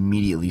them and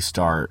immediately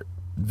start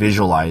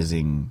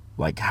visualizing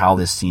like how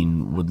this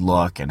scene would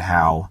look and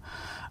how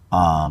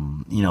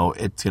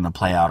it's going to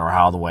play out, or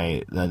how the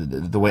way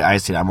I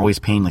see it. I'm always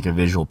painting like a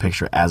visual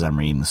picture as I'm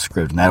reading the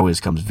script, and that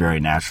always comes very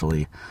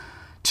naturally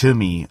to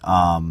me.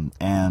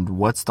 And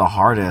what's the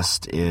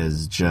hardest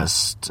is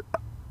just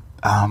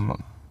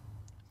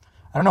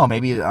I don't know,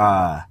 maybe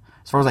as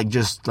far as like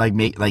just like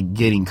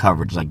getting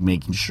coverage, like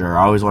making sure,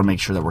 I always want to make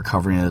sure that we're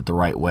covering it the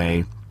right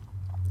way.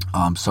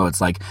 So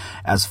it's like,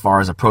 as far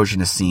as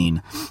approaching a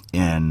scene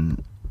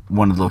in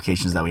one of the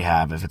locations that we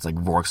have, if it's like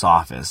Vork's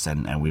office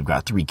and we've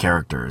got 3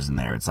 characters in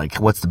there, it's like,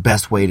 what's the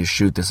best way to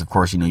shoot this? Of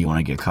course, you want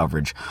to get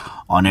coverage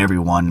on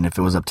everyone. And if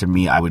it was up to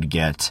me, I would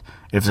get,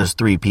 if there's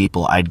 3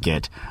 people, I'd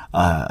get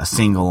a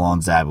single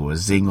on Zabu, a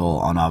single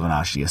on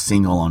Avanashi, a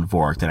single on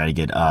Vork. Then I'd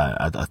get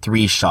a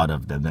 3 shot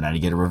of them. Then I'd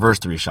get a reverse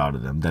 3 shot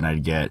of them. Then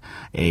I'd get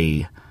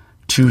a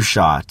 2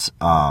 shot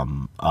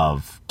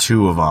of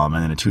 2 of them,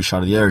 and then a 2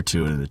 shot of the other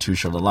 2, and then a 2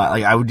 shot of the last.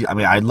 Like,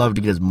 I'd love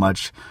to get as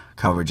much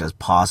coverage as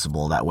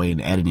possible. That way,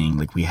 in editing,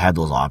 like, we had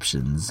those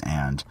options,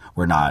 and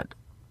we're not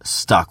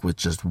stuck with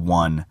just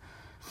one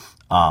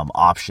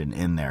option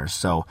in there.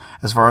 So,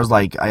 as far as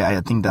like, I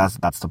think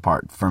that's the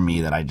part for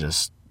me that I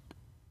just,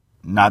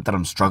 not that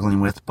I'm struggling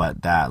with,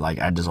 but that like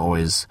I just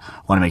always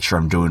want to make sure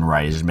I'm doing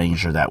right, is just making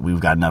sure that we've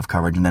got enough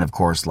coverage. And then, of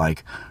course,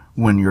 like,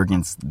 when you're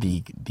against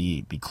the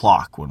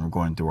clock, when we're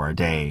going through our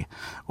day,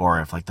 or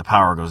if like the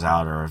power goes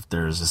out, or if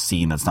there's a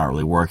scene that's not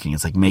really working,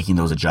 it's like making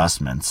those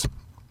adjustments.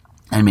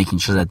 and making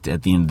sure that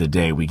at the end of the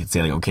day we could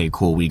say like, okay,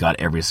 cool, we got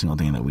every single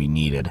thing that we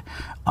needed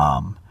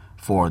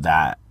for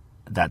that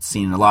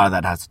scene. And a lot of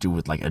that has to do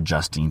with like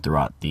adjusting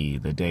throughout the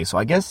day. So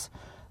I guess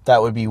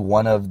that would be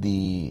one of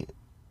the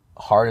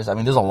hardest. I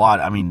mean, there's a lot.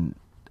 I mean,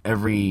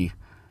 every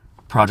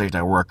project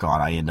I work on,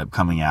 I end up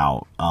coming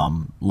out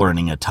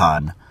learning a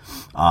ton,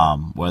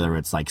 whether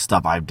it's like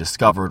stuff I've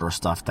discovered or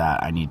stuff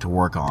that I need to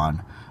work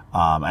on,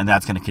 and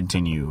that's going to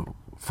continue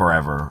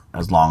forever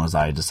as long as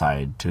I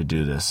decide to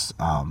do this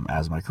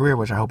as my career,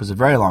 which I hope is a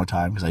very long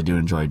time because I do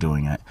enjoy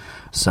doing it.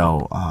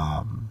 So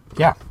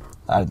yeah,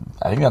 I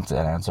think that's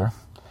an answer.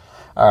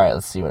 All right,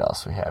 let's see what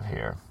else we have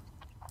here.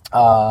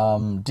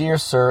 Dear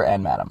Sir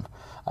and Madam,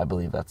 I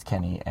believe that's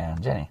Kenny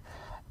and Jenny.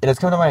 It has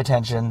come to my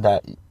attention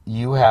that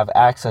you have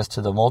access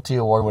to the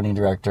multi-award-winning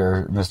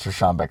director, Mr.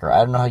 Sean Becker. I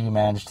don't know how you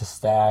managed to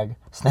snag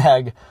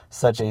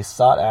such a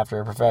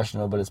sought-after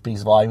professional, but it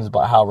speaks volumes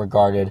about how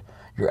regarded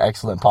your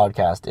excellent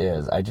podcast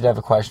is. I did have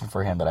a question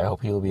for him that I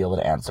hope he will be able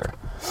to answer.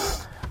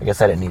 I guess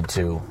I didn't need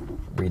to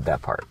read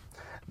that part.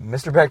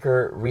 Mr.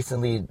 Becker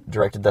recently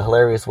directed the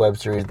hilarious web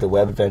series The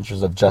Web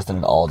Adventures of Justin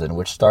and Alden,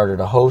 which starred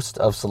a host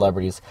of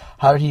celebrities.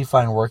 How did he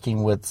find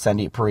working with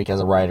Sandeep Parikh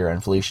as a writer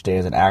and Felicia Day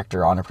as an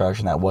actor on a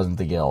production that wasn't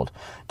The Guild?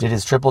 Did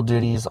his triple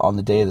duties on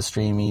the day of the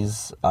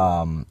Streamies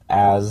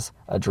as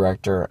a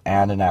director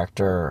and an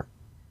actor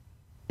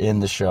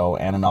in the show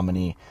and a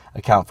nominee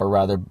account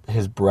for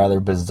his rather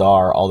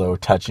bizarre, although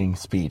touching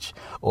speech?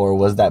 Or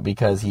was that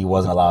because he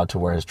wasn't allowed to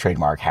wear his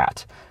trademark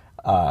hat?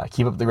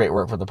 Keep up the great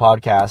work for the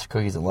podcast.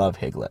 Cookies and love,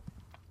 Higlet.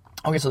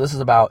 Okay, so this is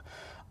about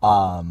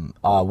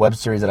a web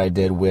series that I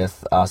did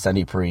with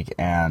Sandeep Parikh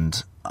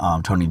and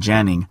Tony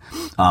Janning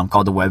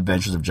called The Web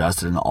Adventures of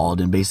Justin and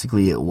Alden.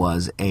 Basically, it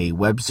was a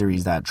web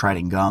series that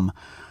Trident Gum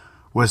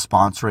was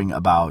sponsoring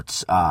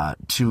about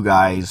two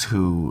guys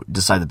who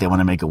decide that they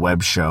want to make a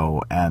web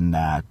show, and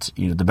that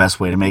the best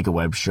way to make a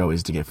web show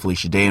is to get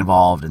Felicia Day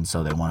involved, and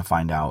so they want to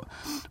find out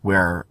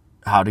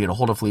how to get a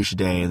hold of Felicia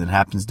Day, and it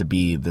happens to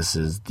be this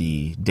is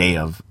the day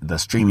of the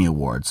Streamy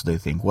Awards. So they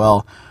think,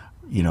 well,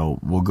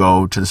 we'll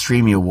go to the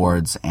Streamy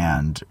Awards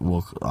and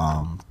we'll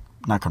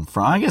not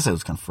confront. I guess it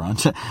was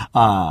confront.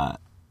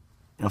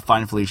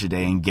 Find Felicia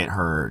Day and get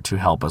her to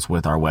help us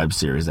with our web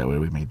series. That way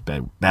we make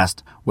the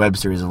best web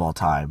series of all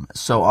time.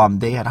 So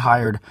they had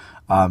hired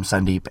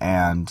Sandeep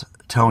and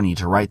Tony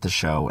to write the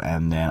show,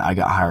 and then I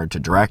got hired to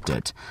direct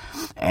it.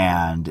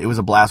 And it was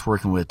a blast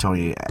working with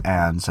Tony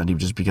and Sandeep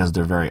just because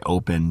they're very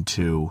open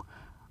to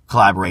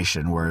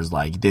collaboration, whereas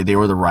like they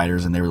were the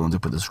writers and they were the ones who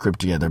put the script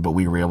together, but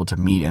we were able to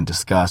meet and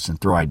discuss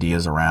and throw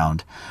ideas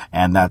around.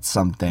 And that's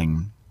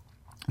something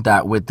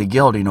that with the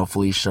Guild,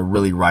 Felicia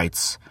really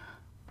writes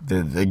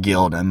the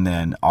Guild, and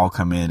then I'll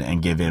come in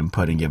and give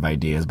input and give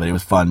ideas. But it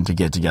was fun to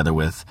get together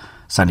with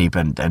Sandeep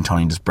and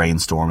Tony and just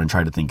brainstorm and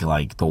try to think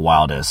like the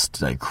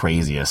wildest, like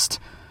craziest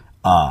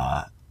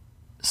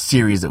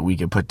series that we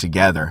could put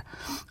together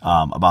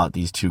about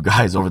these two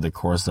guys over the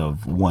course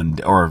of one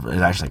day, or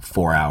it's actually like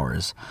 4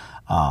 hours,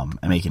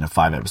 and making a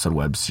 5-episode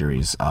web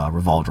series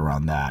revolved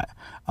around that.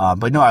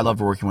 But no, I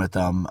loved working with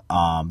them.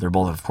 They're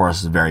both, of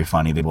course, very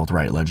funny. They both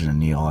write Legend and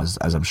Neil,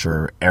 as I'm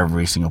sure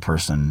every single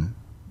person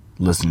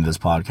listening to this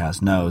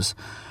podcast knows.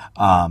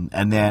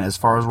 And then as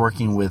far as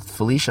working with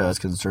Felicia is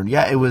concerned,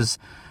 yeah, it was,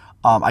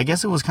 I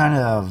guess it was kind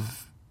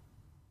of,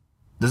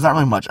 there's not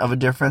really much of a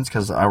difference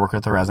because I work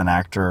with her as an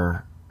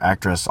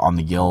actress on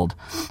the Guild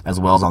as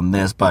well as on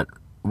this, but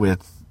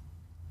with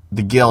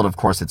the Guild, of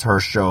course, it's her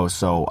show,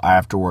 so I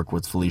have to work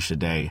with Felicia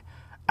Day,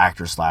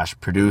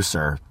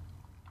 actor/producer,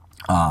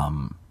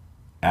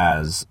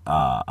 as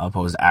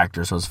opposed to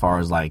actor. So as far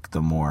as like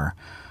the more,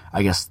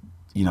 I guess,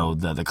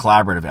 the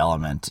collaborative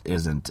element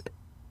isn't,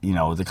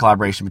 the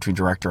collaboration between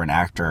director and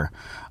actor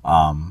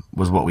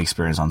was what we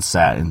experienced on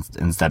set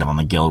instead of on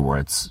the Guild, where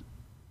it's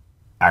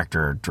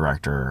actor,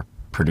 director,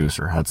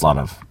 producer. That's a lot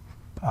of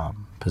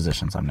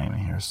positions I'm naming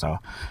here. So,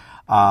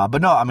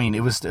 but no, I mean,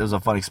 it was a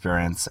fun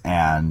experience,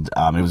 and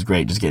it was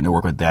great just getting to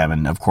work with them.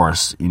 And of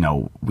course,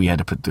 we had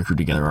to put the crew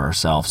together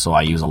ourselves. So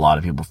I use a lot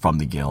of people from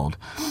the Guild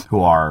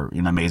who are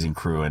an amazing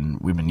crew,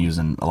 and we've been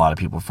using a lot of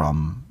people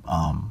from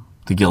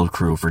the Guild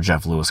crew for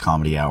Jeff Lewis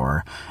Comedy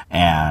Hour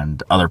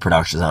and other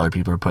productions that other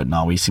people are putting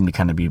on. We seem to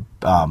kind of be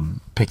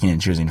picking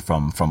and choosing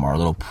from our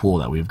little pool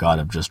that we've got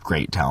of just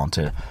great,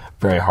 talented,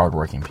 very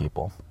hardworking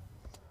people.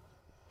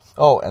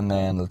 Oh, and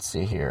then let's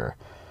see here.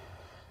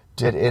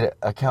 Did it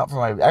account for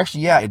my...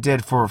 Actually, yeah, it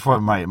did for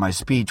my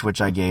speech, which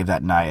I gave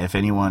that night. If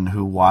anyone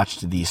who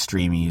watched these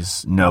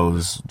Streamies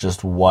knows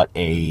just what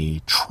a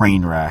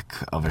train wreck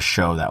of a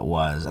show that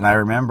was. And I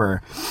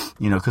remember,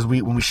 because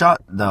when we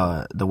shot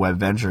the Web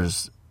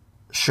Ventures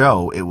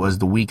show, it was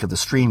the week of the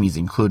Streamies,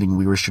 including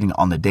we were shooting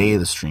on the day of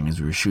the Streamies.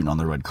 We were shooting on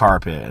the red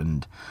carpet,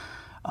 and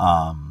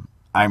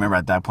I remember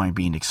at that point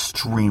being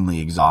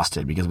extremely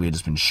exhausted because we had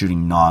just been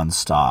shooting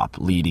nonstop,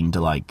 leading to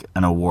like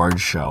an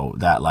award show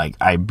that like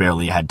I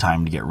barely had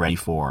time to get ready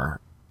for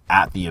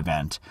at the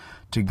event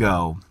to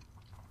go.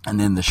 And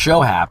then the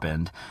show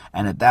happened,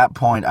 and at that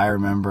point I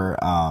remember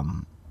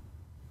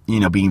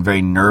being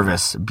very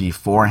nervous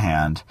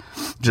beforehand,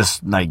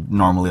 just like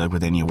normally, like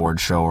with any award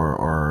show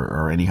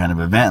or any kind of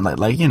event,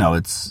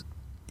 it's,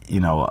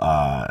 an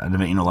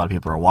event, a lot of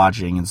people are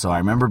watching. And so I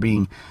remember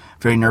being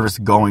very nervous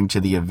going to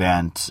the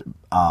event,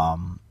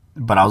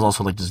 but I was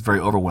also like just very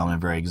overwhelmed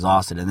and very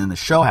exhausted. And then the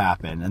show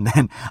happened, and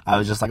then I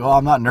was just like, oh,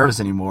 I'm not nervous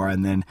anymore.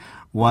 And then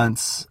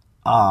once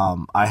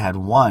I had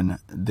won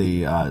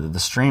the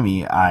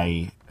Streamy,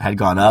 I had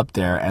gone up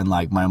there, and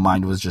like my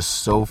mind was just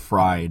so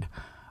fried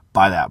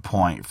by that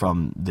point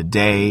from the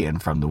day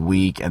and from the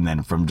week, and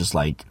then from just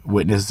like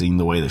witnessing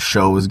the way the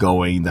show was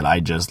going, that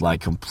I just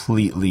like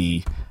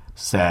completely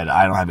said,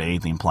 I don't have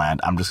anything planned.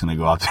 I'm just going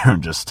to go out there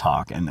and just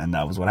talk. And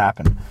that was what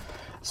happened.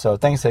 So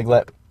thanks,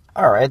 Higlet.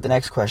 All right, the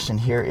next question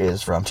here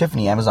is from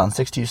Tiffany,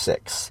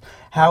 Amazon626.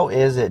 How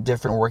is it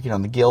different working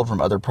on the Guild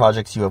from other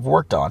projects you have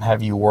worked on?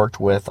 Have you worked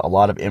with a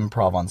lot of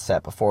improv on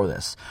set before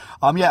this?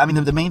 Yeah, I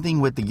mean, the main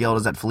thing with the Guild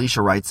is that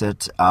Felicia writes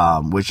it,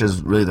 which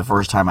is really the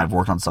first time I've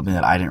worked on something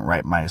that I didn't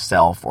write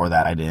myself or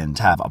that I didn't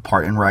have a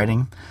part in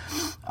writing.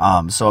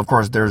 So, of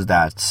course, there's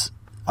that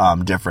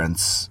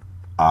difference.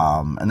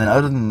 And then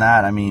other than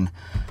that, I mean,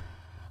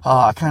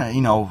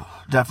 kind of,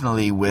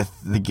 definitely with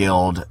the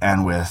Guild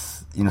and with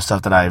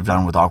stuff that I've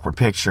done with Awkward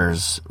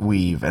Pictures,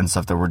 and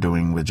stuff that we're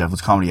doing with Jeff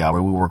Lewis Comedy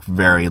Hour, we work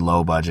very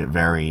low budget,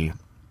 very,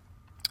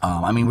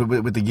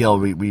 with the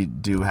Guild, we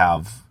do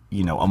have,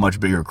 a much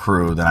bigger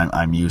crew than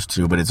I'm used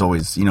to, but it's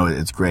always,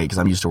 it's great because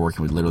I'm used to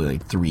working with literally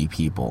like 3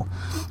 people.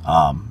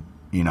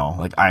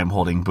 Like I am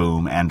holding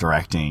boom and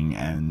directing,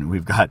 and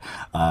we've got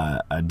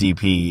a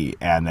DP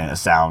and then a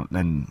sound,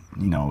 and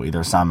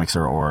either a sound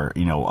mixer or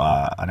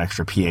an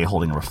extra PA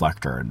holding a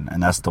reflector,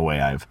 and that's the way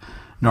I've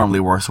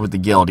normally worked. So with the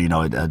Guild,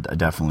 I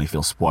definitely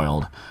feel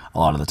spoiled a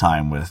lot of the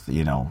time with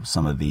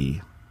some of the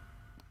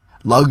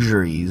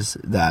luxuries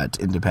that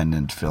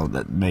independent film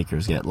that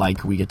makers get,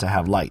 like we get to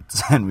have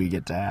lights and we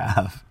get to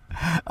have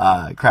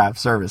craft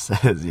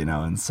services,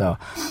 and so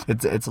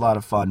it's a lot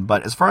of fun.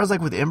 But as far as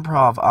like with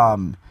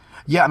improv,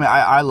 yeah, I mean,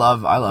 I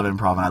love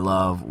improv, and I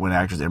love when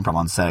actors improv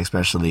on set,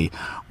 especially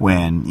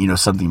when,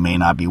 something may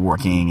not be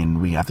working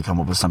and we have to come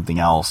up with something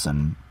else.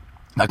 And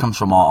that comes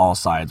from all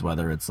sides,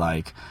 whether it's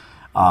like,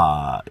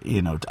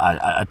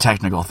 a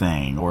technical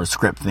thing or a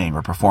script thing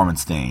or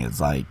performance thing.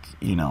 It's like,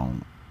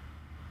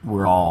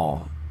 we're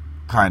all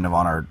kind of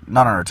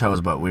not on our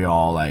toes, but we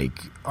all like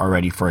are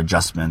ready for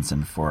adjustments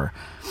and for,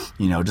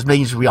 just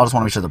making sure, we all just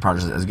want to make sure the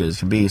project is as good as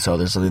can be. So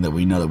there's something that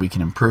we know that we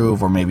can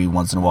improve, or maybe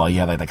once in a while you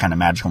have like that kind of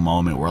magical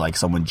moment where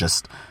like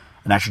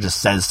an actor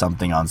just says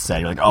something on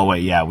set. You're like, oh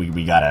wait, yeah,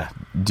 we gotta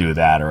do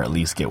that, or at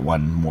least get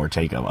one more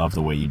take of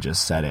the way you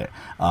just said it.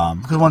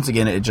 Because once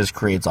again, it just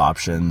creates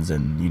options,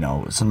 and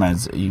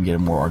sometimes you can get a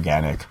more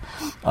organic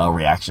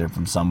reaction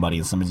from somebody,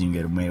 and sometimes you can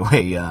get a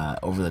way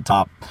over the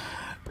top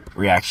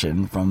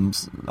reaction from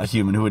a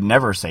human who would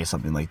never say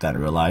something like that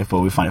in real life, but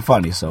we find it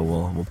funny, so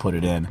we'll put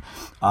it in.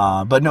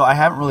 But no, I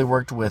haven't really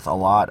worked with a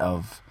lot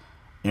of.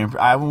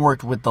 I haven't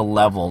worked with the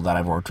level that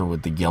I've worked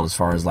with the Guild, as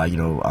far as like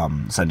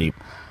Sandeep,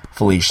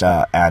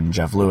 Felicia, and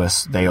Jeff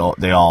Lewis. They all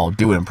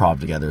do improv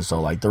together,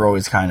 so like they're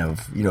always kind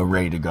of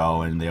ready to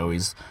go, and they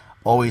always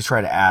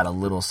try to add a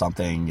little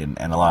something,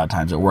 and a lot of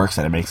times it works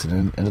and it makes it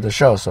into the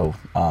show. So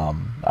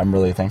I'm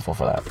really thankful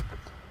for that.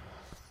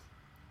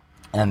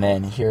 And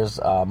then here's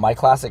my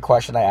classic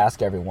question I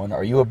ask everyone.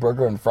 Are you a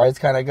burger and fries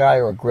kind of guy,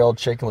 or a grilled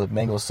chicken with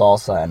mango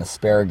salsa and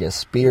asparagus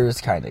spears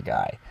kind of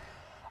guy?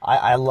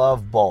 I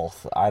love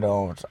both.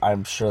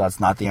 I'm sure that's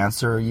not the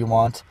answer you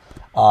want.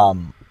 I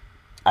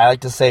like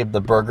to say the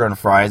burger and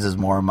fries is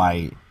more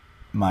my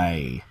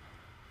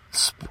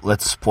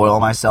let's spoil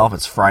myself.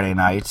 It's Friday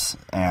night,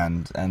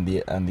 and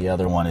the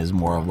other one is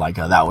more of like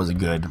that was a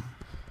good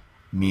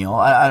meal.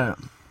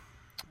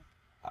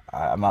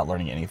 I'm not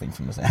learning anything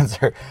from this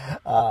answer.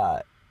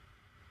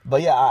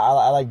 But yeah,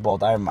 I like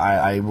both.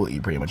 I will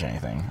eat pretty much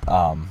anything.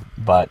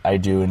 But I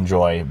do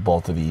enjoy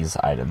both of these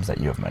items that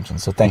you have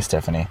mentioned. So thanks,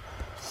 Tiffany.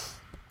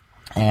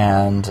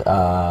 And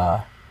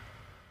yeah,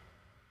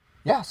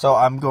 so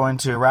I'm going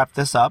to wrap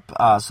this up.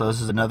 So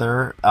this is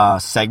another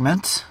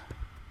segment,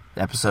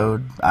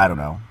 episode. I don't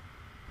know.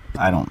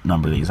 I don't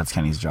number these. That's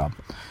Kenny's job.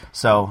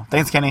 So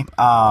thanks, Kenny.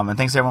 And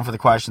thanks everyone for the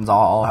questions.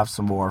 I'll have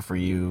some more for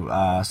you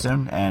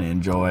soon, and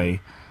enjoy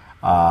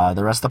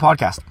the rest of the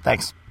podcast.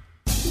 Thanks.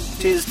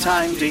 'Tis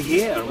time to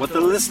hear what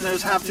the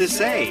listeners have to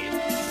say.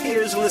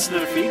 Here's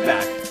listener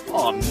feedback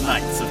on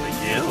Knights of the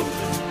Guild.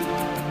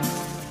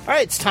 All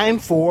right, it's time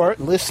for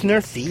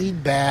listener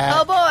feedback.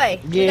 Oh boy,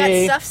 we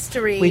got stuffs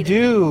to read. We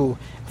do.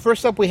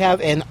 First up, we have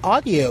an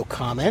audio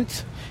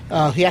comment.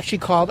 He actually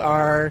called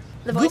our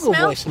Google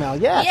voicemail.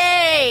 Yeah.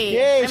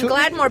 Yay! I'm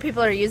glad more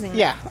people are using it.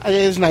 Yeah, it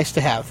is nice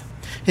to have.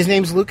 His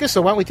name's Lucas,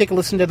 so why don't we take a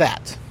listen to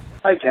that?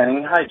 Hi,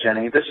 Kenny. Hi,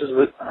 Jenny. This is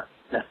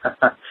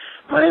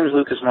my name is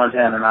Lucas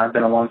Montana, and I've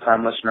been a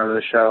long-time listener of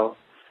the show.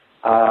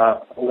 I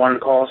wanted to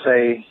call and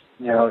say,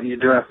 you're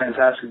doing a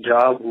fantastic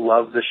job.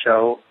 Love the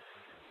show.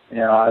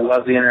 I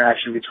love the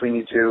interaction between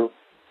you two.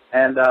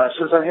 And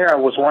since I'm here, I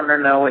was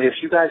wondering to know if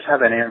you guys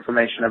have any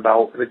information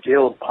about the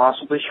Guild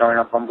possibly showing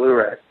up on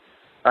Blu-ray.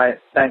 All right,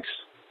 thanks.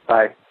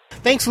 Bye.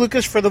 Thanks,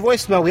 Lucas, for the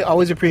voicemail. We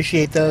always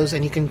appreciate those,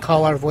 and you can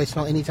call our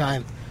voicemail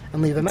anytime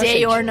and leave a message.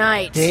 Day or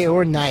night. Day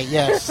or night,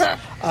 yes.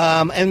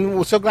 And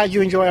we're so glad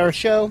you enjoy our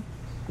show.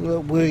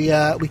 We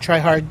try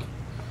hard,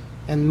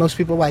 and most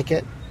people like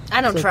it.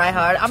 I don't try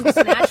hard. I'm just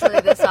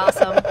naturally this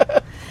awesome.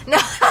 No.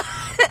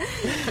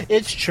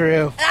 It's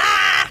true.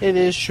 It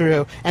is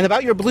true. And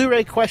about your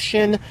Blu-ray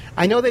question,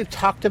 I know they've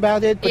talked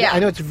about it, but I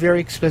know it's very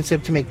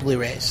expensive to make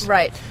Blu-rays.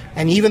 Right.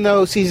 And even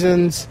though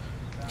seasons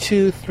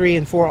 2, 3,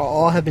 and 4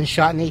 all have been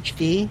shot in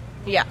HD,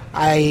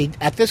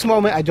 at this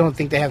moment, I don't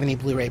think they have any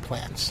Blu-ray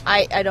plans.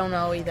 I don't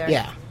know either.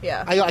 Yeah.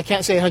 Yeah. I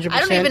can't say 100%. I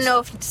don't even know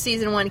if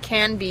season 1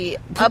 can be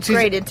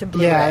upgraded to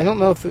Blu-ray. Yeah, I don't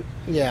know if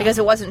because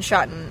it wasn't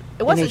shot in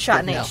shot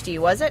in no. HD,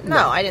 was it?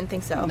 No, I didn't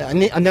think so. No,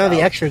 none of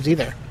the extras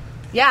either.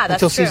 Yeah,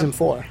 that's until true. season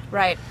 4.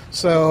 Right.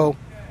 So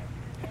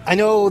I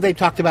know they've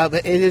talked about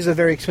that it is a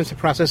very expensive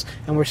process,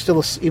 and we're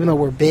still, even though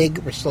we're big,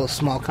 we're still a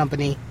small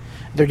company.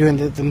 They're doing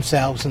it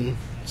themselves, and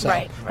so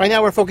right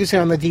now we're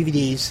focusing on the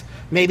DVDs.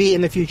 Maybe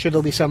in the future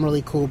there'll be some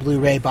really cool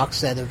Blu-ray box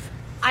set of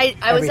when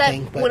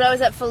I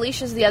was at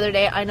Felicia's the other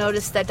day, I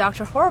noticed that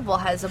Dr. Horrible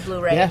has a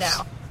Blu-ray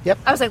now. Yep.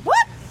 I was like,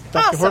 what?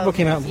 Dr. Awesome. Horrible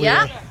came out in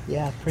Blu-ray.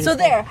 Yeah? Pretty so cool.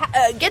 there,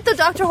 get the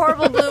Dr.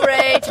 Horrible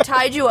Blu-ray to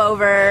tide you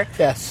over.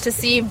 Yes. To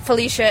see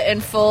Felicia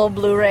in full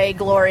Blu-ray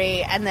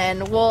glory, and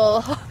then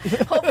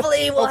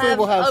hopefully we'll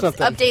have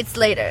updates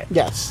later.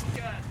 Yes.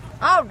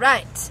 All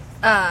right.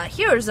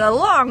 Here's a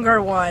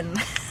longer one.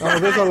 Oh,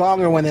 there's a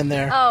longer one in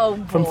there. Oh,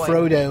 boy. From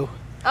Frodo.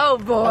 Oh,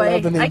 boy. I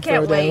love the name I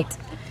can't Frodo. wait.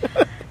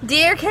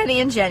 Dear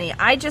Kenny and Jenny,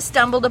 I just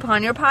stumbled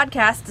upon your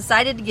podcast,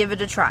 decided to give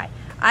it a try.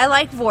 I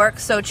like Vork,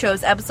 so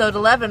chose episode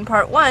 11,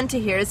 part 1, to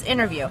hear his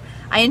interview.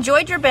 I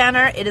enjoyed your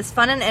banner. It is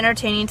fun and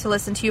entertaining to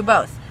listen to you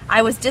both.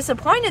 I was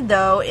disappointed,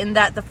 though, in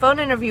that the phone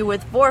interview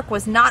with Vork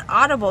was not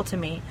audible to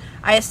me.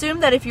 I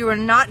assumed that if you were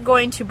not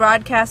going to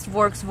broadcast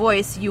Vork's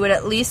voice, you would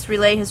at least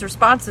relay his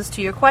responses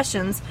to your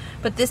questions,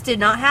 but this did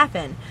not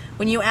happen.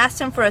 When you asked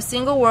him for a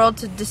single word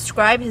to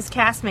describe his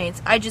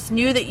castmates, I just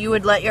knew that you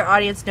would let your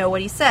audience know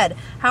what he said.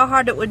 How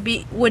hard would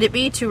it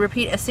be to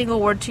repeat a single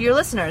word to your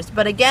listeners?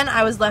 But again,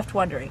 I was left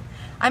wondering.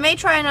 I may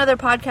try another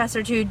podcast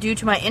or two due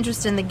to my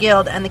interest in the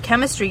Guild and the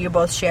chemistry you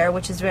both share,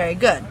 which is very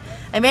good.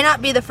 I may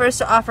not be the first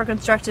to offer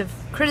constructive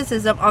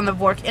criticism on the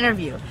Vork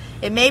interview.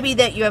 It may be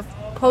that you have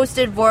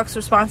posted Vork's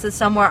responses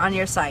somewhere on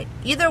your site.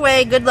 Either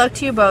way, good luck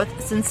to you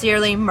both.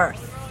 Sincerely,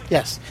 Mirth.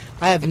 Yes.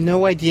 I have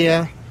no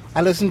idea.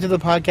 I listened to the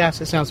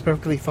podcast. It sounds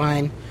perfectly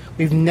fine.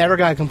 We've never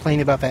got a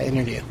complaint about that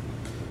interview.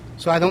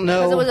 So I don't know.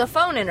 Because it was a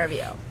phone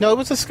interview. No, it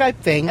was a Skype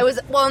thing. It was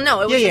it was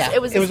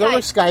it was Skype. over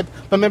Skype.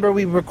 But remember,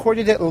 we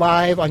recorded it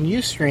live on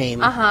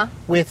Ustream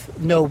with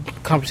no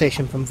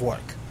conversation from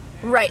Vork.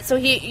 Right. So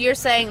you're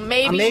saying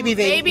maybe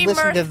they listened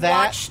Mirth to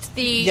that. watched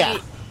the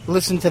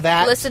Listen to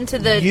that. Listen to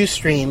the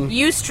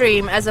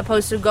Ustream as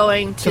opposed to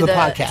going to the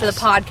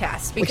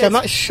podcast. Which I'm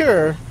not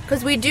sure.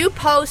 Because we do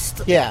post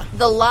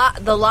the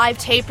live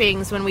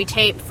tapings when we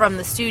tape from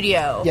the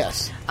studio.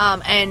 Yes.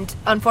 And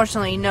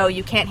unfortunately, no,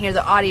 you can't hear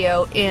the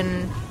audio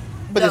in.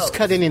 But it's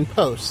cut in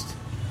post.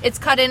 It's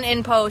cut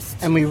in post.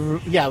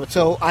 And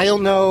so I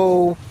don't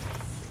know.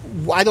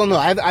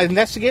 I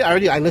investigated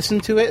already. I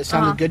listened to it. It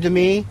sounded good to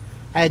me.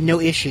 I had no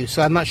issue,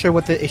 so I'm not sure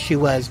what the issue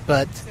was,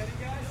 but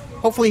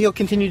hopefully he'll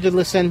continue to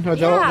listen, or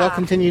they'll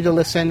continue to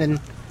listen, and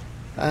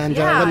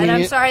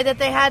I'm sorry that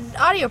they had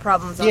audio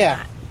problems on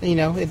that.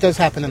 Yeah, it does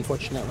happen,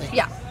 unfortunately.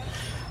 Yeah.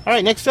 All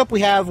right, next up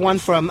we have one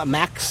from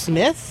Max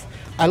Smith.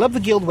 I love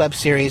the Guild web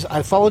series.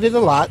 I've followed it a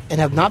lot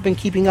and have not been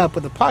keeping up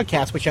with the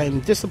podcast, which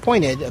I'm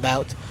disappointed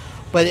about,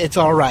 but it's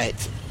all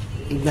right.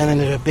 And then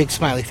there's a big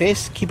smiley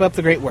face. Keep up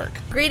the great work.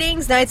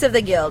 Greetings, Knights of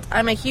the Guild.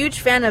 I'm a huge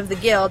fan of the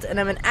Guild, and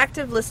I'm an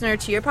active listener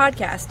to your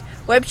podcast.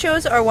 Web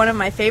shows are one of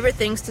my favorite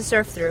things to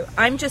surf through.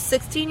 I'm just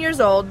 16 years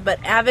old, but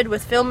avid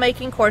with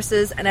filmmaking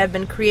courses, and I've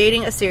been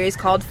creating a series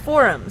called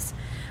Forums.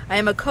 I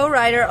am a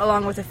co-writer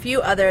along with a few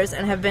others,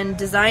 and have been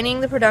designing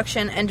the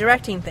production and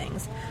directing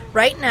things.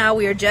 Right now,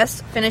 we are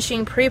just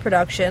finishing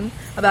pre-production,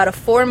 about a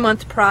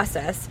 4-month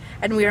process,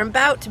 and we are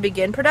about to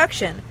begin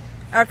production.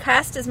 Our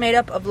cast is made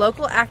up of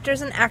local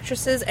actors and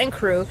actresses and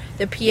crew,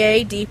 the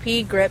PA,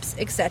 DP, grips,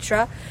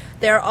 etc.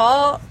 They are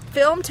all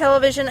film,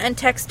 television, and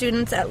tech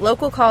students at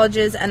local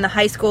colleges and the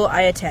high school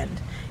I attend.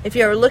 If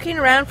you are looking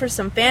around for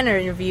some fan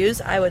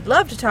interviews, I would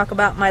love to talk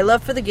about my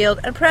love for the Guild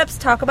and perhaps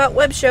talk about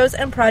web shows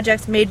and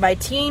projects made by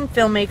teen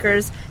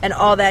filmmakers and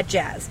all that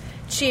jazz.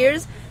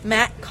 Cheers,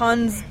 Matt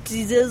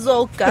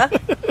Konzolka.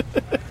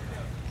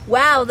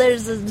 Wow,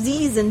 there's a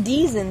Z's and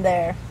D's in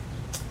there.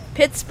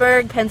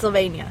 Pittsburgh,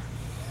 Pennsylvania.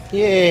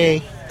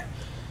 Yay.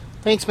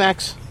 Thanks,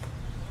 Max.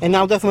 And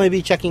I'll definitely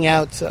be checking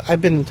out. I've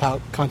been in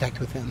contact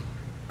with him.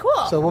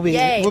 Cool. So we'll be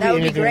that would be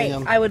interviewing great.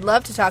 him. I would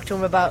love to talk to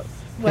him about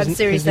web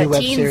series that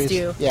teens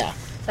do. Yeah.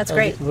 That's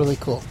great. Really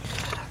cool.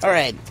 All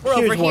right. We're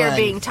over here one.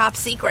 being top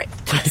secret.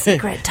 Top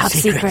secret. Top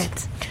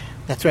secret.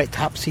 That's right.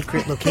 Top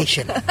secret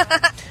location.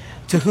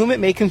 To whom it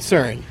may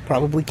concern,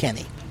 probably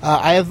Kenny.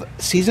 I have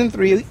Season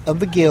 3 of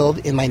The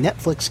Guild in my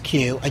Netflix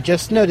queue. I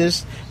just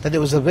noticed that it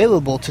was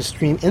available to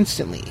stream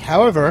instantly.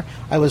 However,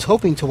 I was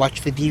hoping to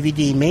watch the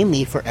DVD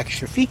mainly for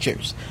extra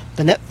features.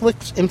 The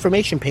Netflix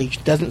information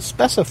page doesn't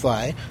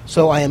specify,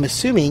 so I am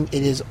assuming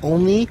it is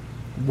only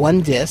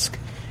one disc,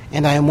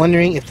 and I am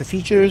wondering if the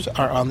features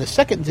are on the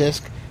second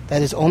disc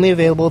that is only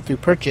available through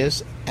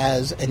purchase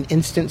as an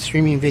instant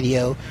streaming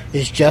video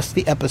is just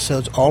the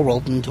episodes all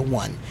rolled into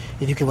one.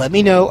 If you could let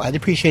me know, I'd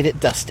appreciate it,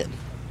 Dustin.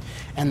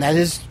 And that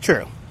is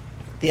true.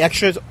 The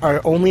extras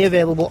are only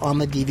available on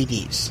the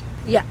DVDs.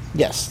 Yeah.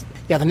 Yes.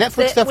 Yeah, the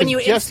Netflix stuff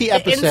is just the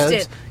episodes.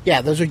 instant.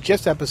 Yeah, those are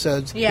just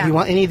episodes. Yeah. If you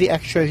want any of the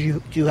extras,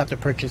 you do have to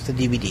purchase the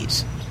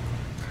DVDs.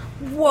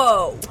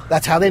 Whoa.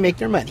 That's how they make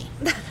their money.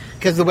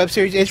 Because the web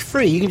series is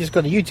free. You can just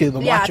go to YouTube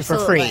and watch it for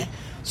free.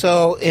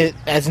 So,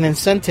 as an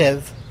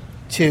incentive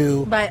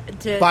to buy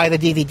the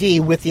DVD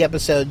with the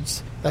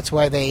episodes, that's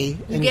why they...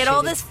 You get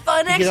all this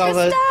fun you extra get all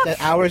the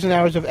stuff. hours and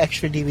hours of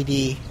extra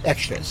DVD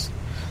extras.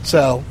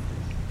 So,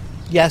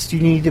 yes, you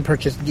need to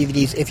purchase the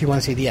DVDs if you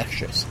want to see the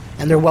extras.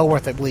 And they're well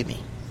worth it, believe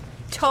me.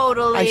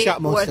 Totally I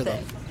shot most worth of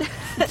them.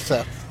 it.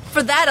 So,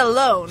 For that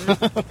alone,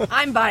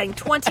 I'm buying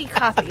 20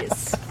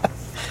 copies.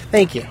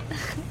 thank you.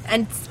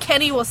 And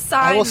Kenny will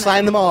sign I will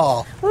sign them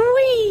all.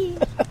 Whee!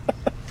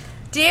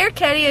 Dear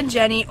Kenny and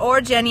Jenny, or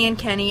Jenny and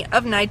Kenny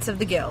of Knights of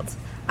the Guild,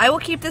 I will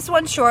keep this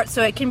one short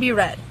so it can be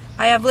read.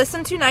 I have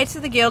listened to Knights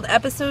of the Guild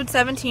episode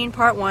 17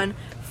 part 1,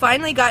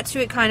 finally got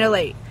to it kinda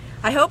late.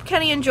 I hope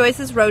Kenny enjoys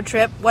his road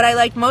trip. What I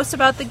like most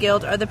about the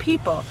Guild are the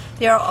people.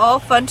 They are all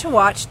fun to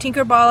watch.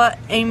 Tinkerballa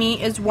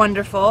Amy is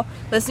wonderful.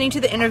 Listening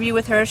to the interview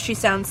with her, she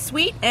sounds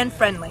sweet and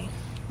friendly.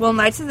 Will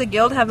Knights of the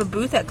Guild have a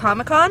booth at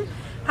Comic-Con?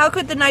 How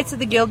could the Knights of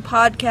the Guild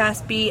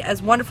podcast be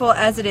as wonderful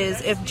as it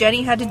is if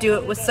Jenny had to do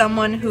it with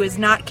someone who is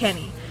not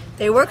Kenny?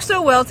 They work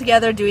so well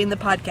together doing the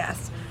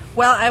podcast.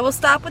 Well, I will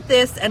stop with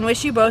this and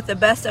wish you both the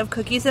best of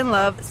cookies and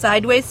love.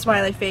 Sideways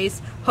smiley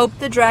face. Hope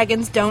the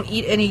dragons don't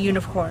eat any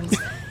unicorns.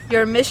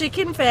 Your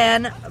Michigan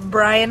fan,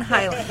 Brian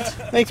Highland.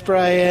 Thanks,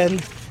 Brian.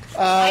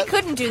 I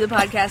couldn't do the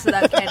podcast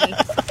without Kenny.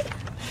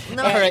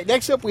 No. All right,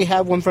 next up we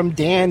have one from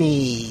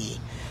Danny.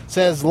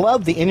 Says,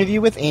 love the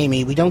interview with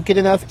Amy. We don't get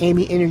enough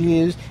Amy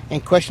interviews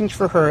and questions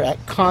for her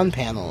at con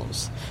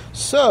panels.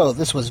 So,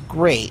 this was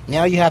great.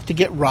 Now you have to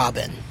get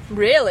Robin.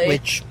 Really?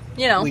 Which,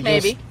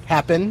 maybe. Just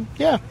happened.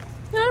 Yeah.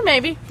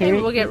 Maybe.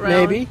 Maybe we'll get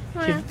Robin.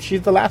 Maybe.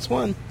 She's the last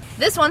one.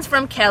 This one's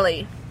from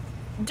Kelly.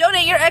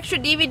 Donate your extra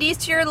DVDs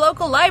to your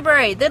local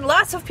library. Then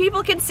lots of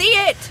people can see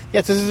it.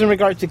 Yes, this is in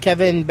regard to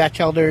Kevin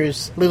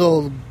Batchelder's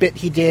little bit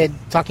he did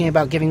talking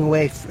about giving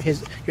away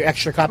your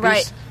extra copies.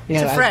 Right.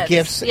 To friends. as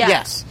gifts. Yeah.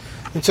 Yes.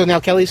 And so now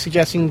Kelly's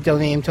suggesting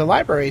donate him to a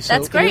library. So,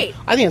 that's great.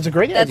 I think that's a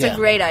great idea. That's a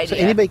great idea. So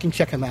anybody can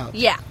check him out.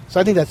 Yeah.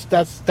 So I think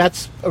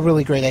that's a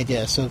really great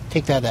idea. So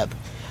take that up.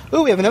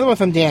 Ooh, we have another one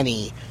from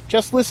Danny.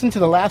 Just listened to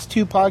the last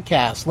 2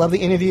 podcasts. Love the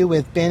interview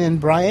with Ben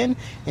and Brian,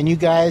 and you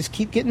guys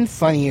keep getting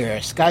funnier.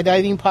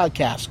 Skydiving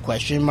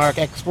podcast, ?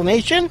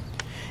 Explanation.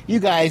 You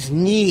guys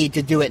need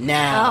to do it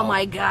now. Oh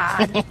my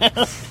god.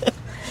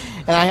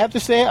 And I have to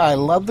say, I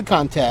love the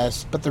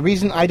contest, but the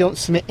reason I don't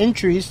submit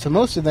entries to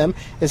most of them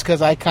is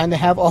because I kind of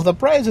have all the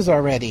prizes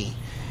already.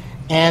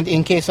 And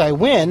in case I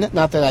win,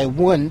 not that I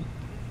won,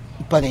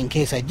 but in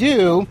case I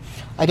do,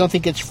 I don't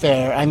think it's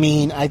fair. I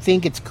mean, I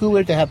think it's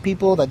cooler to have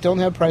people that don't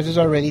have prizes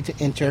already to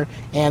enter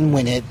and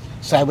win it.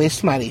 Sideways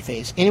smiley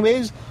face.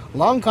 Anyways,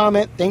 long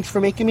comment. Thanks for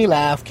making me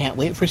laugh. Can't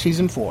wait for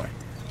season 4.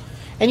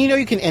 And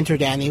you can enter,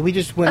 Danny. We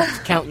just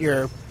wouldn't count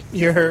your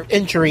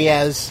entry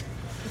as...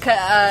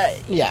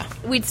 yeah.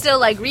 We'd still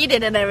read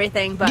it and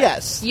everything, but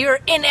yes. You're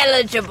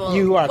ineligible.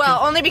 You are. Well,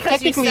 only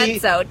because you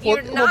said so.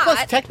 You're not. Well,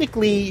 plus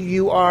technically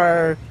you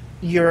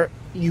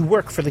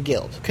work for the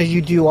guild because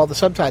you do all the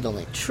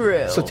subtitling.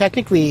 True. So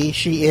technically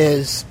she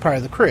is part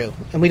of the crew,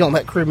 and we don't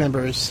let crew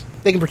members.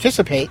 They can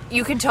participate.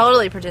 You can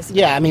totally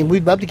participate. Yeah, I mean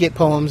we'd love to get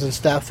poems and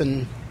stuff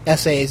and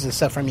essays and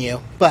stuff from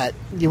you, but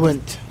you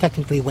wouldn't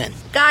technically win.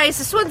 Guys,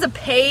 this one's a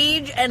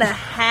page and a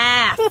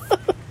half.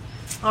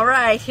 All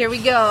right, here we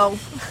go.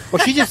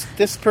 Well,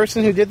 this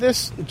person who did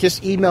this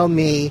just emailed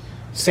me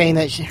saying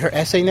that her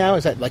essay now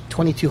is at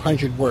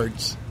 2,200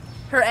 words.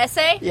 Her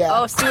essay? Yeah.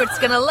 Oh, Stuart's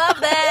going to love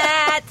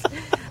that.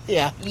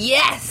 Yeah.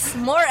 Yes,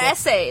 more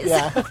essays.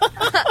 Yeah.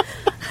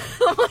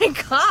 Oh my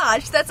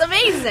gosh, that's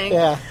amazing.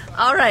 Yeah.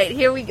 All right,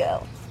 here we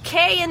go.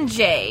 K and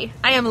J,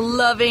 I am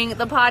loving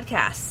the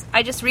podcasts.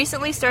 I just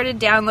recently started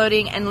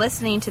downloading and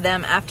listening to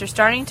them after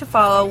starting to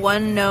follow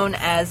one known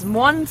as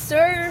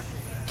Monsieur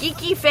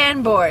Geeky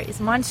Fanboys.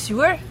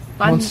 Monsieur?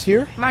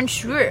 Monsieur?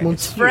 Monsieur.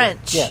 It's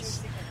French.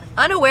 Yes.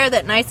 Unaware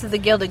that Knights of the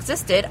Guild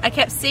existed, I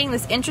kept seeing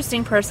this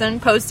interesting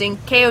person posting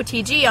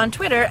KOTG on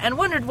Twitter and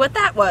wondered what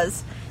that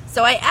was.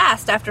 So I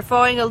asked after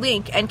following a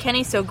link, and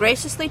Kenny so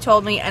graciously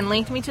told me and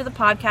linked me to the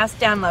podcast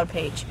download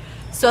page.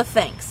 So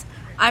thanks.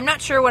 I'm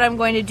not sure what I'm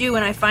going to do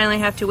when I finally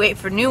have to wait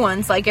for new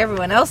ones like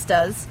everyone else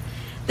does.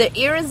 The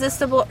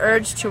irresistible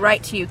urge to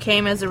write to you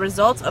came as a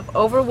result of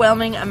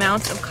overwhelming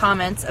amounts of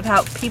comments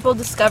about people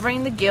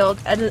discovering the Guild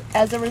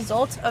as a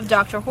result of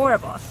Dr.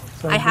 Horrible.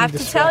 I have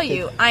to tell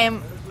you, I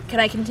am Can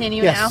I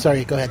continue Yes, now?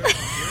 sorry, go ahead.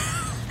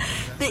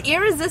 The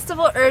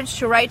irresistible urge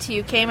to write to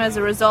you came as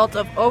a result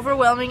of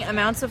overwhelming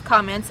amounts of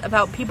comments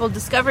about people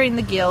discovering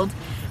the Guild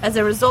as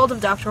a result of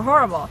Dr.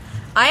 Horrible.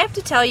 I have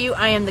to tell you,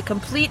 I am the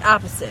complete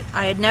opposite.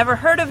 I had never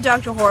heard of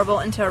Dr. Horrible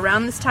until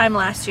around this time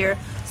last year,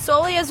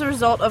 solely as a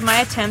result of my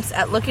attempts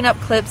at looking up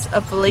clips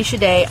of Felicia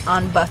Day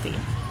on Buffy.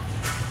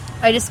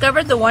 I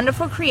discovered the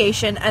wonderful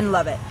creation and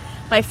love it.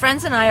 My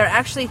friends and I are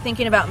actually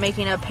thinking about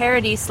making a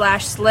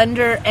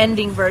parody/slender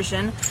ending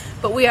version,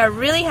 but we are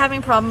really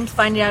having problems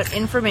finding out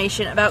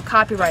information about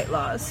copyright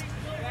laws.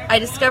 I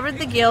discovered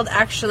the Guild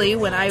actually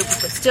when I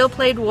still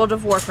played World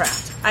of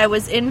Warcraft. I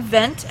was in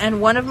Vent,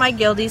 and one of my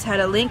guildies had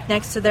a link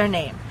next to their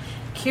name.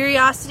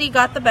 Curiosity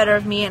got the better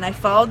of me, and I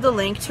followed the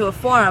link to a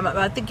forum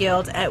about the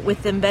Guild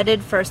with the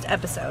embedded first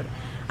episode.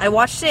 I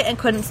watched it and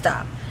couldn't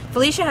stop.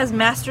 Felicia has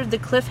mastered the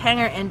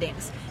cliffhanger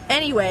endings.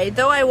 Anyway,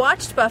 though I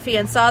watched Buffy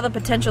and saw the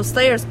potential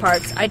Slayers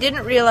parts, I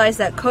didn't realize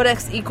that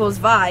Codex equals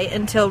Vi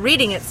until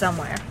reading it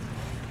somewhere.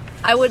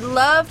 I would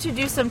love to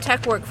do some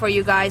tech work for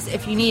you guys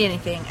if you need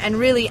anything, and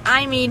really,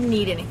 I mean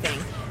need anything.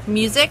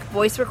 Music,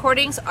 voice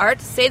recordings, art,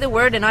 say the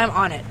word and I'm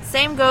on it.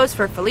 Same goes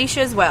for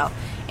Felicia as well.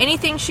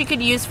 Anything she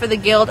could use for the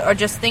Guild or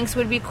just thinks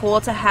would be cool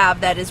to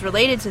have that is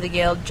related to the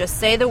Guild, just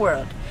say the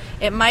word.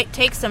 It might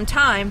take some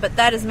time, but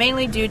that is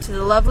mainly due to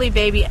the lovely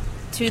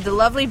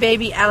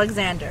baby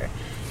Alexander.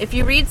 If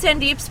you read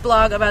Sandeep's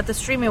blog about the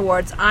Stream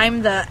Awards,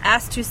 I'm the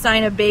asked to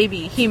sign a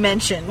baby he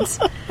mentioned.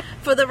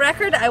 For the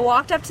record, I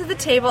walked up to the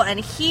table and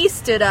he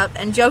stood up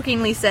and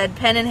jokingly said,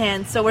 pen in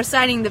hand, so we're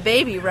signing the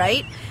baby,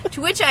 right?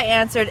 To which I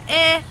answered,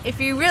 if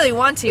you really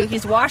want to,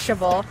 he's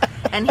washable.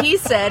 And he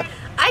said,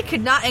 I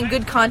could not in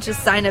good conscience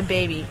sign a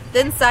baby.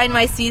 Then signed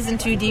my Season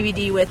 2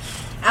 DVD with,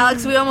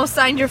 Alex, we almost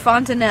signed your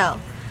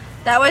Fontanelle.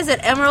 That was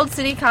at Emerald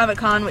City Comic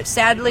Con, which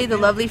sadly the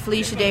lovely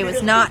Felicia Day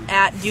was not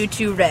at due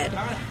to Red.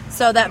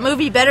 So that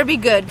movie better be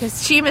good,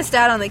 because she missed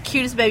out on the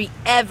cutest baby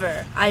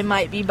ever. I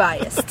might be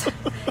biased.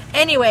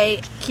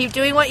 Anyway, keep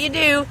doing what you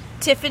do.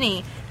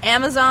 Tiffany,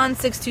 Amazon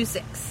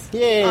 626.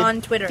 Yay.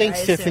 On Twitter, Thanks,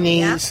 I assume, Tiffany.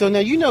 yeah? So now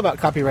you know about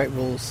copyright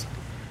rules.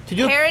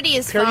 Parody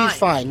is Parody's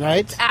fine, right?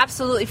 It's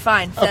absolutely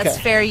fine. Okay. That's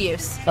fair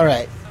use. All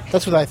right.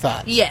 That's what I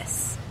thought.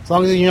 Yes. As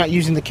long as you're not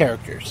using the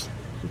characters.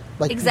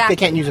 Like, Exactly. they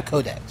can't use a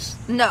codex.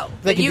 No.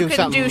 They But can you do can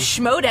something- do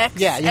Schmodex,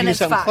 Yeah, you can and do it's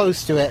something fine.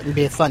 close to it and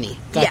be funny.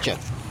 Gotcha. Yeah.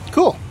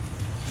 Cool.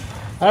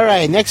 All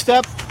right, next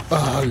up.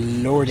 Oh,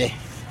 lordy.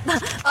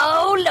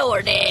 Oh,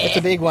 lordy. That's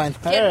a big one.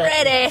 Get All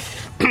right. ready.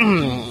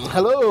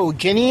 Hello,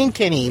 Jenny and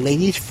Kenny.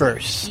 Ladies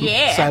first.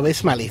 Yeah. Sideways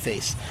smiley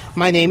face.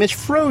 My name is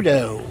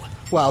Frodo.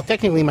 Well,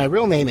 technically my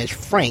real name is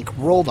Frank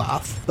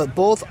Roldoff, but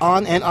both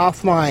on and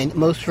offline,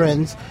 most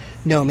friends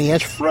know me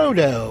as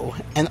Frodo,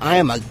 and I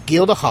am a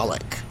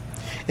guildaholic.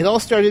 It all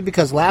started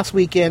because last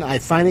weekend I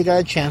finally got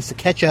a chance to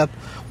catch up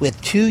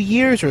with 2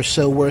 years or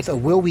so worth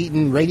of Will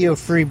Wheaton Radio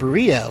Free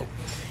Burrito.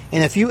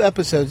 In a few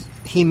episodes,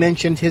 he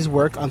mentioned his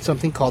work on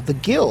something called The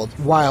Guild.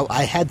 While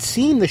I had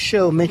seen the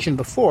show mentioned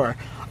before,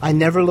 I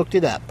never looked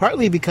it up,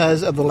 partly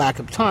because of the lack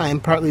of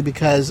time, partly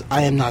because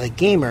I am not a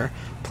gamer,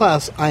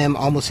 plus I am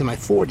almost in my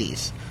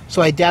 40s,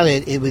 so I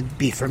doubted it would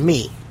be for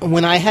me.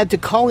 When I had to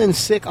call in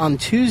sick on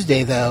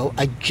Tuesday, though,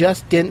 I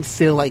just didn't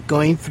feel like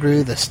going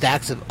through the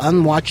stacks of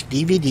unwatched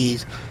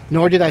DVDs,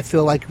 nor did I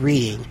feel like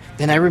reading.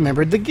 Then I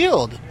remembered The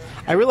Guild.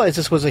 I realized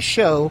this was a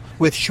show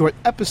with short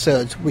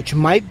episodes, which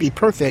might be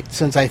perfect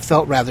since I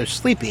felt rather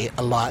sleepy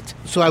a lot,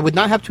 so I would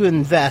not have to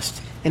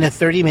invest in a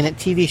 30-minute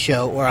TV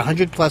show or a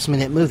 100-plus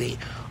minute movie,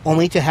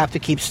 only to have to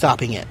keep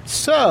stopping it.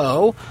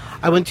 So,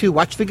 I went to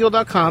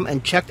watchtheguild.com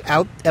and checked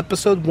out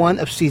episode 1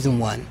 of season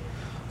 1,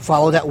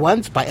 followed at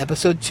once by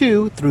episode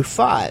 2 through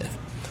 5.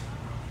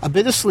 A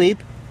bit of sleep,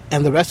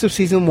 and the rest of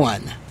season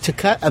 1. To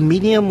cut a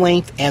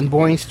medium-length and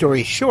boring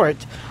story short,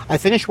 I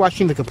finished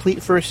watching the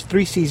complete first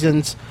 3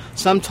 seasons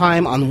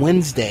sometime on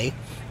Wednesday,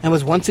 and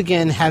was once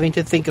again having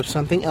to think of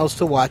something else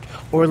to watch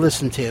or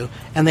listen to,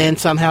 and then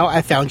somehow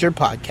I found your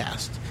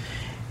podcast.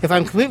 If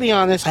I'm completely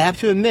honest, I have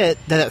to admit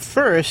that at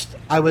first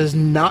I was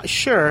not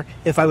sure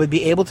if I would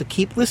be able to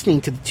keep listening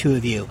to the two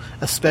of you,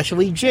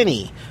 especially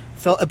Jenny.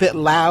 Felt a bit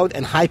loud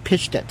and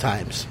high-pitched at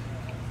times.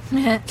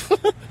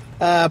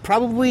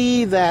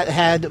 Probably that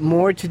had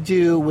more to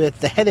do with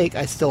the headache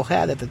I still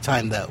had at the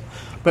time, though.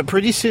 But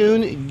pretty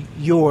soon,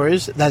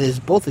 yours, that is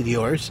both of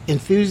yours,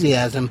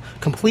 enthusiasm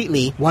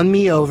completely won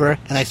me over,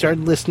 and I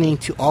started listening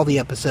to all the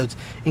episodes,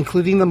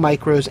 including the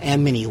micros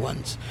and mini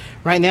ones.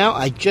 Right now,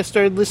 I just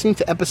started listening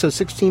to episode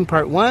 16,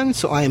 part 1,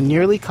 so I am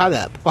nearly caught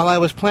up. While I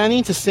was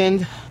planning to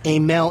send a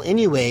mail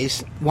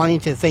anyways,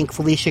 wanting to thank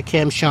Felicia,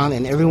 Kim, Sean,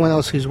 and everyone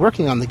else who's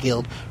working on the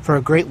Guild for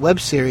a great web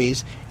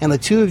series, and the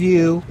two of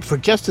you for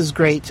just as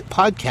great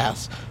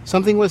podcasts,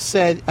 something was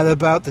said at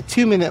about the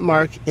 2-minute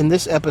mark in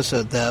this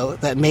episode, though,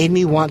 that made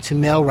me want to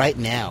mail right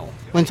now.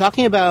 When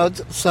talking about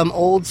some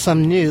old,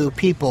 some new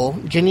people,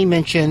 Jenny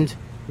mentioned,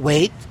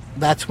 wait,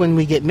 that's when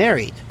we get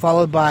married,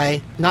 followed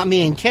by, not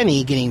me and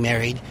Kenny getting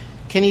married.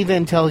 Kenny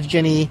then tells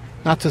Jenny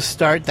not to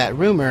start that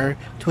rumor,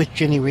 to which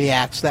Jenny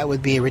reacts, that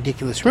would be a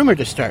ridiculous rumor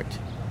to start.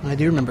 I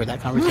do remember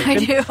that conversation. I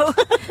do.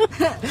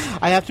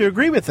 I have to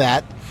agree with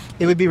that.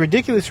 It would be a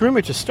ridiculous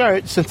rumor to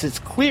start, since it's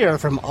clear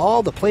from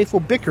all the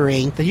playful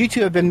bickering that you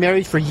two have been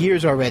married for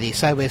years already.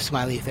 Sideways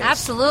smiley face.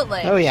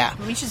 Absolutely. Oh, yeah.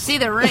 We should see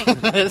the ring.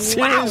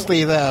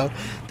 Seriously, though.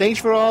 Thanks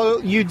for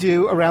all you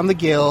do around the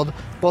Guild,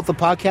 both the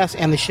podcast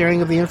and the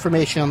sharing of the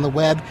information on the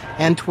web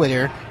and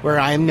Twitter, where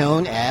I am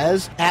known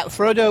as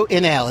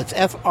 @FrodoNL. It's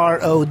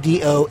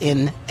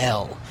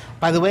FRODONL.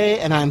 By the way,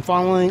 and I'm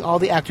following all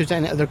the actors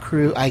and other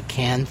crew I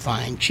can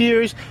find.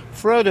 Cheers,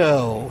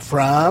 Frodo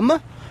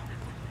from,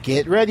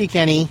 get ready,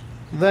 Kenny,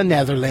 the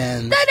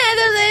Netherlands.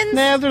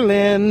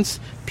 Netherlands.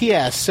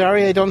 P.S.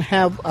 Sorry I don't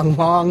have a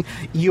long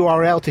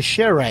URL to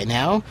share right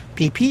now.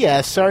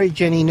 P.P.S. Sorry,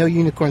 Jenny, no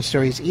unicorn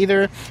stories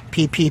either.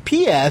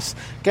 P.P.P.S.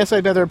 Guess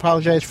I better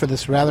apologize for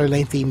this rather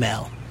lengthy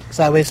mail.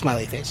 Sideways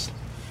smiley face.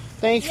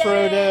 Thanks, Yay!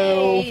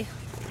 Frodo.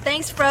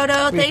 Thanks,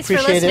 Frodo. We Thanks for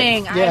appreciate it.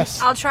 listening.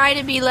 Yes. I'll try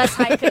to be less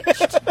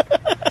high-pitched.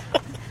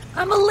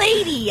 I'm a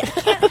lady. I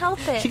can't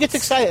help it. She gets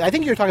excited. I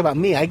think you're talking about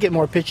me. I get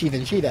more pitchy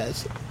than she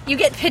does. You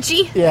get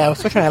pitchy? Yeah, I was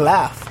trying to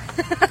laugh.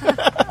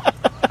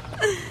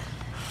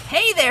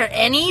 Hey there,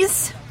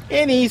 Ennies.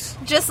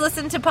 Ennies. Just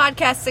listened to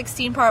podcast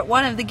 16 part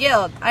 1 of the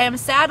Guild. I am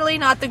sadly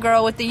not the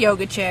girl with the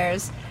yoga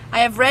chairs. I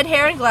have red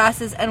hair and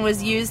glasses and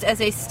was used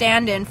as a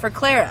stand-in for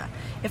Clara.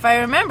 If I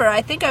remember,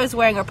 I think I was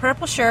wearing a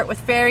purple shirt with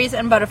fairies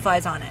and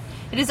butterflies on it.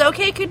 It is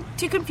okay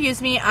to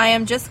confuse me. I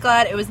am just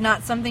glad it was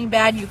not something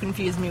bad you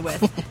confused me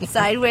with.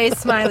 Sideways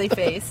smiley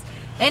face.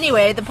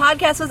 Anyway, the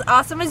podcast was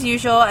awesome as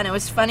usual, and it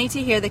was funny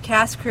to hear the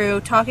cast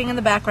crew talking in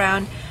the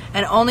background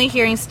and only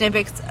hearing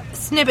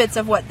snippets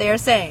of what they are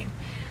saying.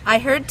 I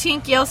heard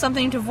Tink yell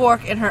something to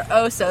Vork in her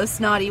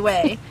oh-so-snotty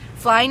way.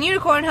 Flying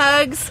unicorn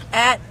hugs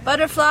at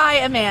Butterfly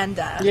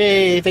Amanda.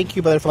 Yay, thank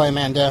you, Butterfly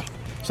Amanda.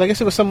 So I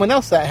guess it was someone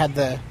else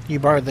that you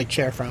borrowed the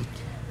chair from.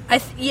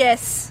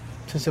 Yes.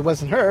 Since it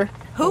wasn't her.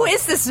 Who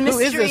is this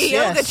mystery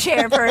yoga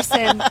chair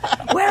person?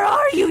 Where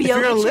are you, yoga chair?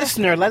 If you're a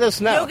listener, let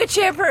us know. Yoga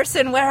chair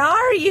person, where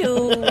are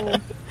you?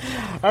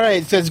 All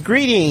right, it says,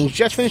 greetings.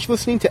 Just finished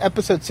listening to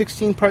episode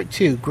 16, part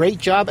 2. Great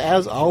job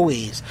as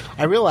always.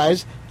 I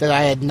realized that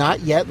I had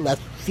not yet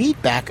left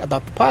feedback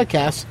about the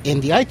podcast in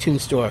the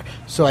iTunes store,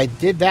 so I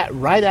did that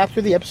right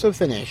after the episode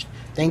finished.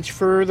 Thanks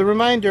for the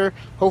reminder.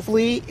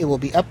 Hopefully it will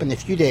be up in a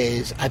few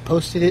days. I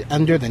posted it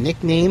under the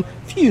nickname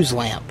Fuse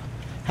Lamp.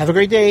 Have a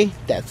great day.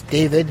 That's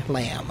David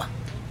Lamb.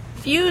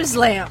 Fuse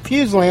Lamp.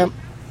 Fuse Lamp.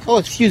 Oh,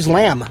 it's Fuse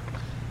Lamb.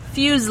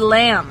 Fuse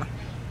Lamb.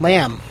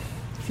 Lamb.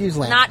 Fuse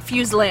Lamp. Not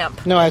Fuse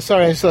Lamp. No, I'm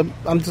sorry. I'm just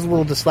a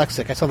little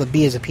dyslexic. I saw the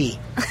B as a P.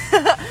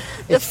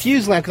 It's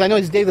Fuse Lamp because I know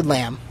it's David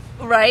Lamb.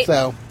 Right.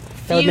 So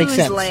that would make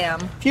sense. Fuse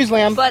Lamb. Fuse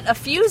Lamb. But a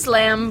Fuse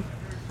lamp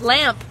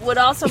would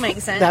also make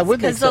sense. That would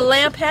make sense. Because the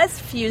lamp has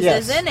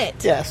fuses in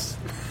it. Yes.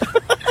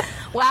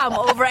 Wow,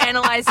 I'm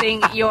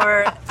overanalyzing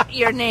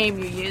your name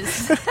you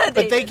used.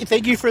 But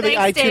thank you for the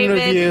Thanks, iTunes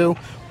David. review.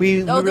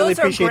 We really those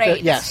are appreciate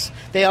great. that. Yes,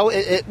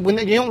 when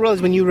you don't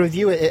realize when you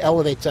review it, it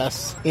elevates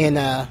us in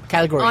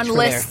categories On for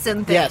lists there.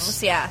 and things.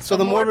 Yes. Yeah. So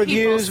the more people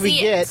reviews we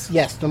see get, it.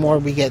 yes, the more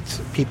we get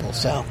people.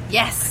 So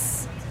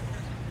Yes.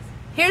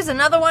 Here's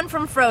another one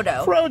from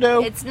Frodo.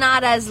 Frodo. It's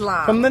not as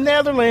long. From the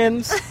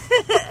Netherlands.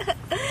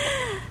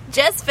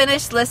 Just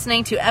finished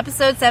listening to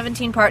episode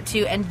 17 part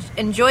 2 and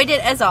enjoyed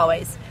it as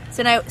always.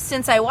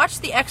 Since I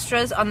watched the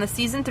extras on the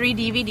season 3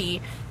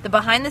 DVD, the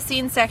behind the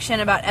scenes section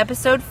about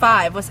episode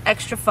 5 was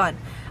extra fun.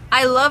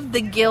 I loved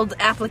the Guild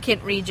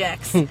applicant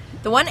rejects.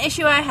 The one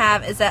issue I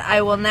have is that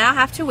I will now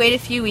have to wait a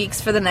few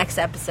weeks for the next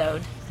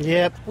episode.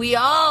 Yep. We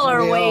all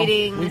are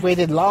waiting. We've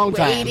waited a long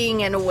time.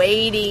 Waiting and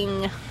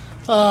waiting.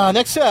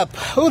 Next up.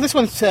 Oh, this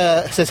one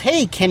says,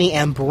 hey, Kenny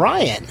and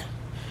Brian.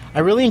 I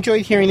really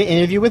enjoyed hearing the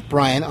interview with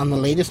Brian on the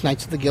latest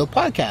Knights of the Guild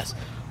podcast.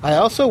 I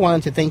also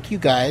wanted to thank you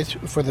guys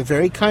for the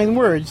very kind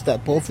words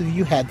that both of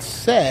you had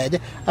said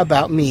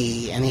about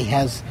me. And he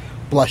has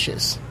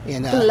blushes.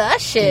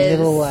 Blushes? In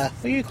little, what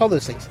do you call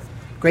those things?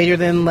 Greater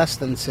than, less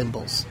than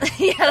symbols.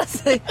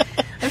 Yes.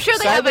 I'm sure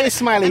they Sideways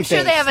smiley I'm sure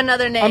face. they have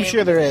another name. I'm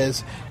sure there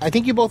is. I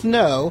think you both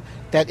know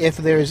that if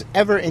there's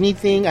ever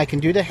anything I can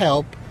do to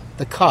help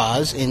the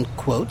cause, in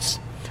quotes,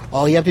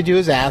 all you have to do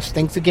is ask.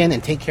 Thanks again,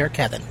 and take care,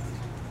 Kevin.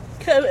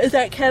 Is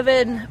that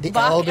Kevin The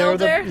Bach elder of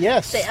the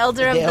Yes. The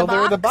elder of the elder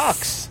box? of the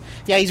box.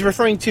 Yeah, he's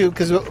referring to,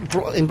 because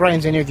in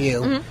Brian's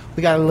interview,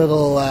 we got a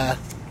little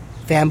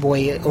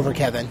fanboy over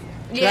Kevin.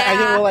 Yeah. I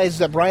didn't realize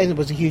that Brian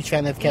was a huge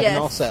fan of Kevin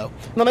also.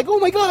 And I'm like, oh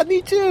my god,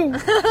 me too!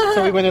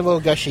 So we went a little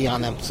gushy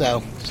on them. So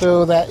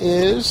that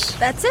is...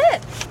 That's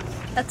it.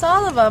 That's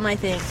all of them, I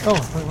think.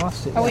 Oh, I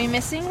lost it. Are we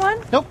missing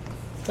one? Nope.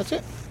 That's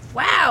it.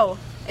 Wow.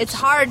 It's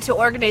hard to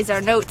organize our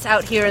notes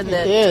out here in It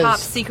the is. top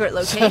secret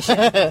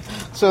location.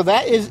 So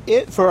that is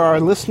it for our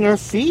listener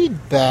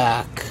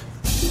feedback.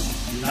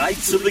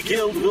 Knights of the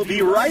Guild will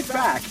be right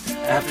back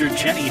after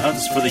Jenny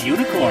hunts for the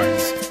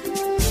unicorns.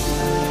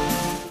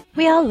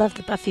 We all love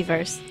the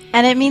Buffyverse,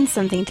 and it means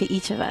something to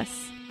each of us.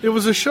 It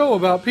was a show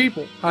about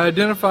people. I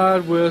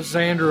identified with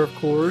Xander, of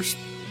course.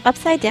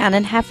 Upside Down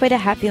and Halfway to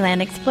Happy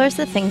Land explores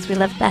the things we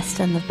love best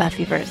in the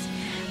Buffyverse,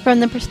 from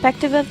the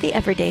perspective of the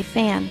everyday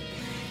fan.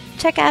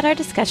 Check out our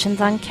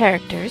discussions on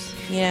characters.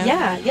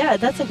 Yeah,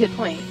 that's a good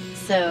point.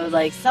 So,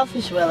 like,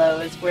 Selfish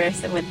Willow is where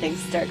when things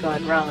start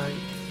going wrong.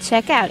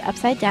 Check out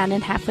Upside Down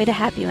and Halfway to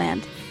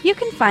Happyland. You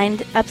can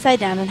find Upside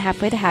Down and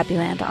Halfway to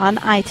Happyland on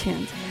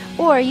iTunes,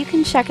 or you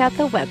can check out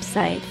the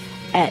website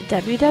at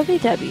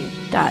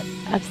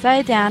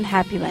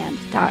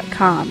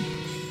www.upsidedownhappyland.com.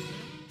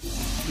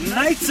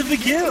 Knights of the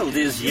Guild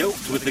is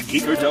yoked with the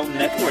Geekerdome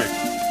Network.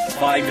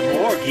 Find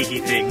more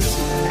geeky things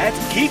at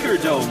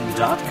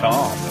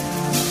geekerdome.com.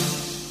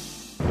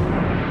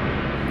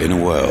 In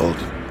a world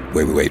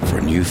where we wait for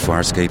a new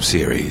Farscape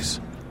series,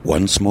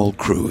 one small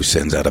crew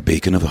sends out a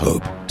beacon of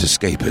hope to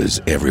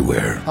scapers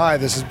everywhere. Hi,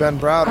 this is Ben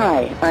Browder.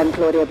 Hi, I'm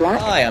Claudia Black.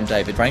 Hi, I'm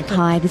David Rankin.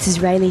 Hi, this is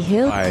Rayleigh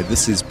Hill. Hi,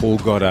 this is Paul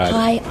Goddard.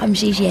 Hi, I'm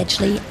Gigi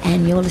Edgley,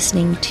 and you're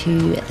listening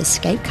to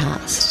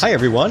Escapecast. Hi,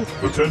 everyone.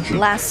 Attention.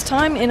 Last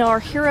time in our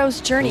hero's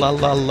journey. La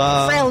la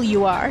la. Well,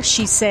 you are,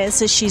 she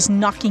says as she's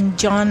knocking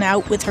John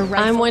out with her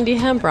rifle. I'm Wendy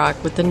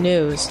Hembrock with the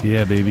news.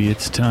 Yeah, baby,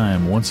 it's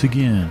time once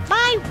again.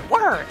 My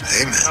word.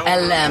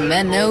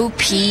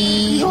 LMNOP.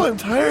 You know, I'm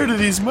tired of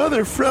these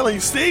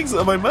mother-frelling steaks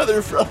on my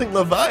mother-frelling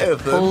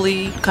Leviathan.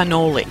 Holy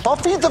cannoli.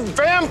 Buffy the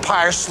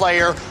Vampire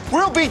Slayer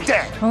will be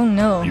dead. Oh,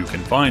 no. You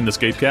can find the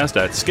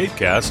Scapecast at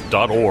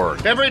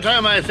scapecast.org. Every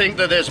time I think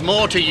that there's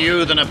more to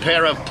you than a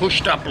pair of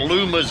pushed-up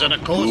loomers and a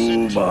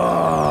corset.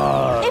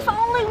 If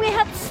only we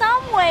had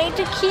some way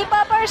to keep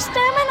up our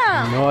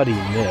stamina. Naughty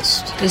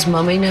mist. Does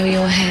Mommy know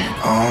your hat?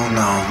 Oh,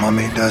 no,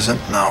 Mummy doesn't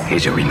know.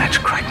 Here's your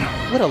rematch, Crichton.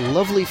 What a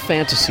lovely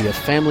fantasy of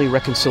family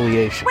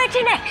reconciliation. Where'd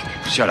you next?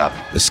 Shut up.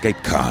 The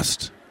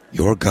Scapecast,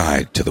 your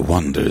guide to the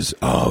wonders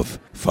of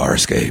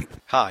Farscape.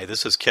 Hi,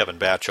 this is Kevin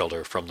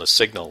Batchelder from The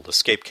Signal, the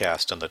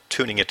Scapecast, and the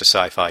Tuning Into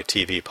Sci-Fi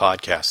TV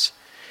podcasts.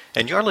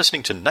 And you're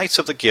listening to Knights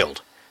of the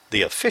Guild,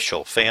 the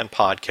official fan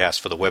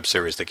podcast for the web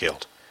series The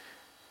Guild.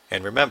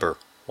 And remember,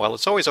 while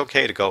it's always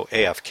okay to go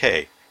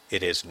AFK,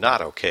 it is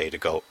not okay to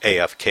go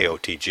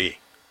AFKOTG.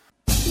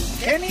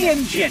 Kenny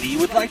and Jenny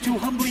would like to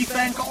humbly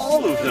thank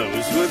all of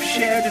those who have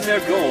shared in their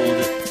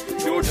gold.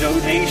 Your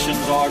donations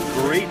are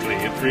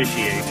greatly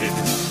appreciated.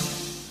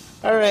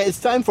 All right, it's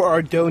time for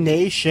our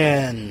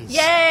donations.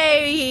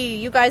 Yay!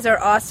 You guys are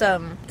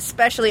awesome.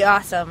 Especially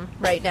awesome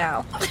right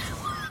now.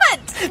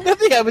 What?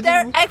 Nothing happened.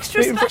 They're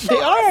extra special.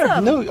 They are.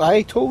 Awesome. No,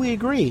 I totally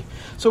agree.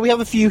 So we have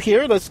a few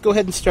here. Let's go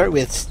ahead and start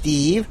with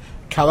Steve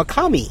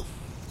Kawakami.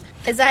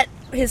 Is that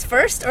his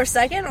first or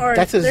second? Or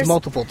that's his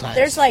multiple times.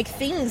 There's like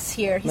things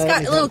here. He's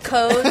got little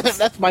codes.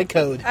 That's my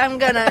code. I'm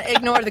going to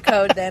ignore the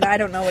code then. I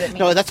don't know what it means.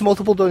 No, that's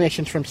multiple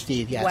donations from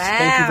Steve, yes. Wow.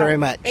 Thank you very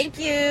much. Thank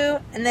you.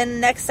 And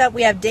then next up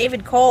we have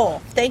David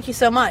Cole. Thank you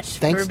so much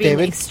Thanks, for being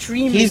David.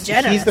 extremely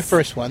generous. He's the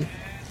first one.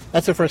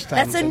 That's the first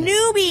time. That's a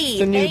newbie.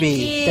 It's a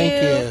newbie.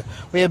 Thank you.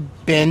 We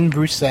have Ben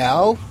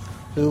Brussel.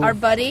 Our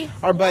buddy.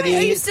 Our buddy. Why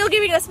are you still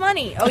giving us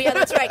money? Oh, yeah,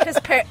 that's right,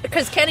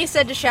 because Kenny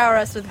said to shower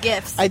us with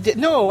gifts. I did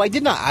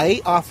not. I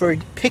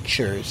offered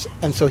pictures,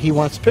 and so he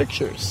wants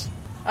pictures.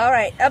 All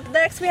right, up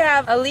next we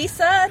have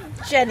Elisa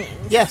Jennings.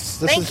 Yes.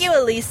 Thank you,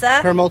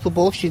 Elisa. Her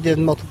multiple. She did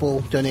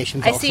multiple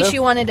donations I see she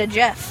wanted a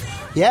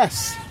Jeff.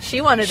 Yes. She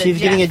wanted a Jeff. She's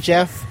getting a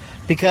Jeff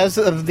because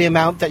of the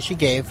amount that she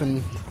gave,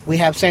 and we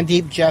have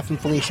Sandeep, Jeff, and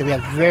Felicia. We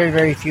have very,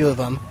 very few of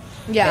them.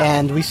 Yeah.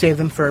 And we save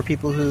them for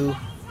people who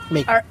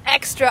are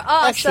extra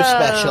awesome. Extra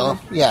special,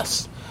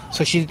 yes.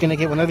 So she's going to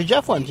get one of the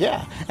Jeff ones,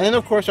 yeah. And then,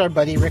 of course, our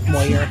buddy Rick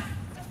Moyer.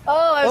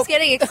 Oh, I was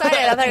getting excited.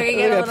 I thought we were going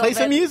to get a little play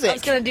some music. I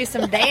was going to do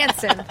some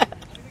dancing.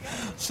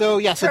 So,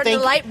 yeah. Turn the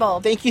light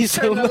bulb. Thank you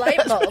so much. Turn the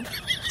light bulb.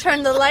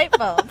 Turn the light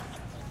bulb.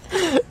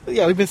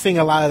 Yeah, we've been singing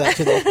a lot of that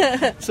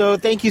today. So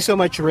thank you so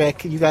much,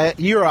 Rick.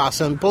 You're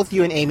awesome. Both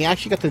you and Amy. I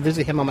actually got to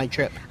visit him on my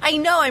trip. I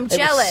know. I'm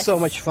jealous. It was so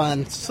much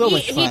fun.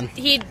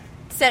 He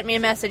sent me a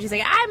message. He's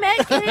like, I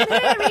met Kenny and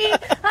Harry.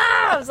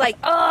 I was like,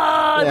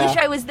 I wish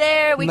I was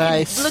there. We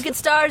could look at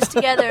stars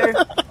together.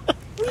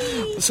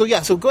 So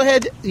go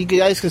ahead. You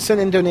guys can send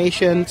in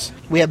donations.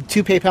 We have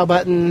 2 PayPal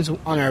buttons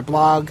on our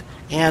blog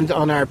and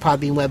on our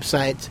Podbean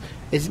website.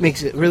 It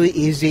makes it really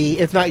easy.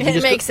 If not, you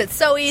can makes it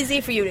so easy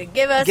for you to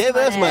give us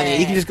money.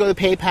 You can just go to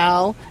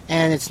PayPal,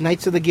 and it's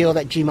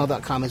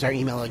knightsoftheguild@gmail.com is our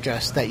email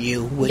address that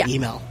you would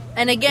email.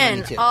 And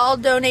again, all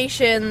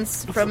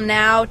donations from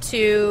now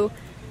to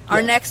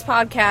our next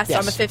podcast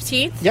on the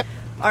 15th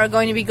are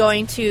going to be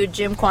going to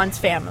Jim Kwan's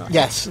family.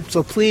 Yes.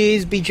 So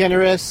please be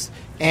generous,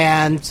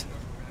 and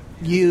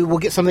you will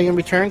get something in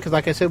return, because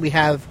like I said, we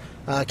have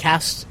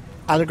cast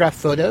autographed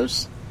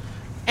photos.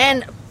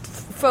 And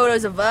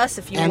photos of us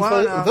if you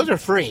want. Those are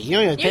free. You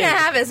don't even You can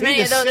have as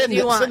many of those as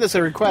you want. Send us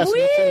a request.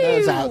 We'll send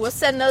those out. We'll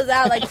send those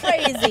out like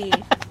crazy.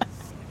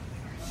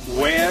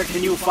 Where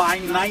can you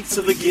find Knights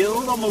of the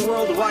Guild on the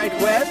World Wide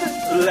Web?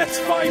 Let's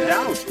find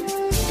out.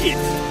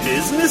 It's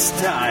business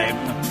time.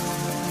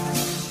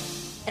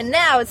 And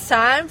now it's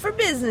time for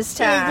business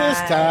time.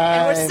 Business time.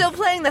 And we're still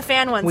playing the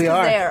fan ones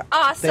because they're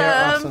awesome.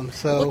 They're awesome.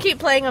 So we'll keep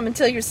playing them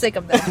until you're sick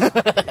of them.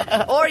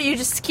 Or you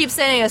just keep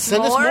sending us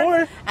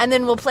more, and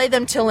then we'll play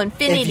them till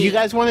infinity. If you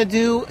guys want to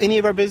do any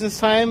of our business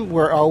time,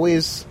 we're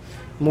always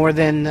more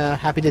than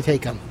happy to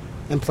take them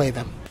and play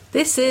them.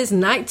 This is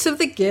Knights of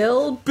the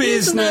Guild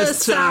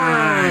Business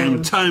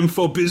time! Time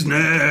for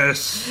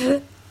business!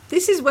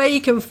 This is where you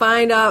can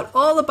find out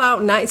all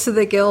about Knights of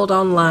the Guild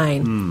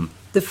online.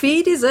 The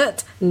feed is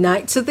at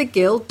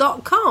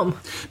knightsoftheguild.com.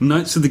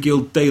 Knights of the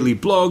Guild daily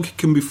blog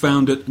can be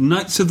found at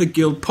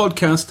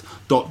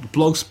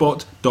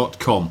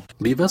knightsoftheguildpodcast.blogspot.com.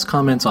 Leave us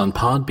comments on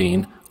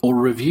Podbean or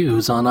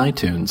reviews on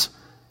iTunes.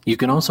 You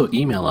can also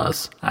email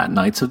us at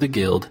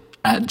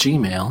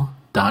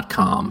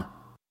knightsoftheguild@gmail.com.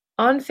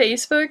 On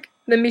Facebook,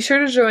 then be sure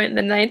to join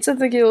the Knights of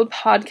the Guild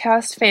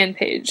podcast fan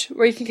page,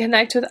 where you can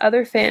connect with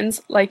other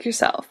fans like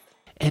yourself.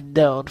 And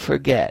don't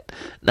forget,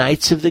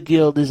 Knights of the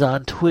Guild is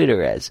on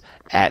Twitter as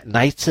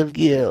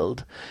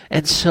 @KnightsofGuild,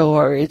 and so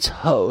are its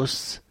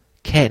hosts,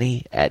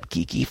 Kenny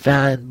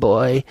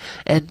 @GeekyFanboy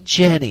and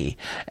Jenny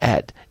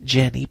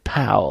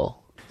 @JennyPowell.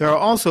 There are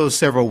also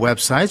several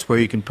websites where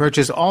you can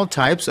purchase all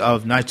types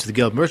of Knights of the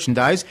Guild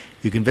merchandise.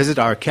 You can visit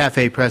our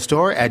Cafe Press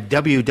store at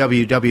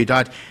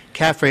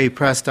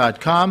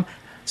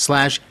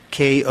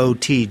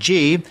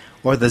www.cafepress.com/KOTG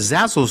or the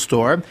Zazzle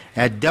store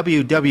at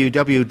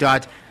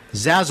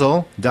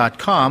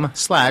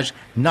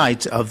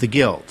www.zazzle.com/Knights of the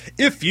Guild.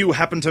 If you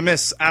happen to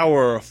miss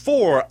our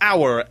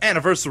 4-hour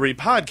anniversary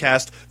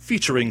podcast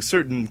featuring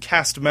certain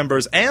cast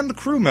members and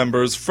crew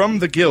members from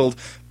the Guild,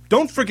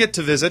 don't forget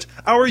to visit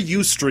our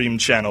Ustream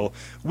channel,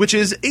 which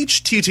is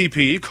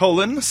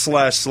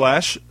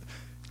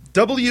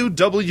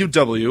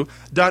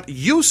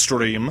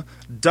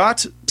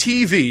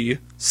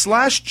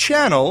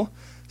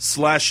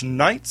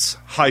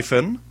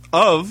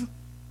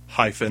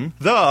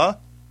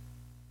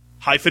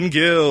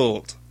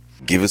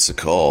Give us a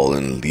call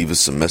and leave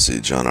us a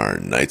message on our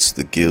Knights of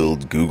the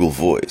Guild Google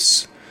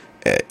Voice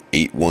at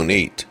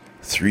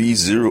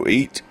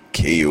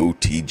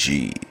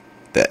 818-308-KOTG.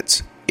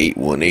 That's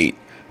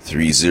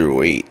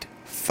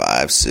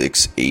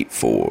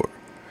 818-308-5684.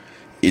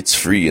 It's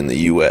free in the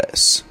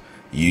U.S.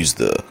 Use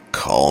the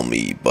Call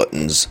Me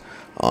buttons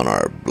on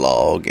our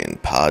blog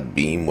and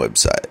Podbean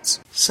websites.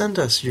 Send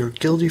us your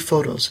guilty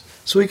photos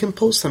so we can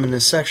post them in a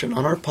section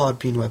on our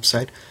Podbean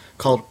website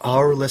called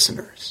Our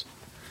Listeners.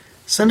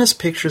 Send us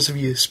pictures of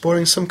you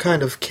sporting some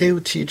kind of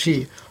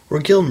KOTG or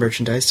Guild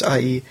merchandise,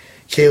 i.e.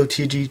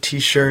 KOTG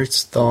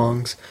t-shirts,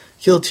 thongs,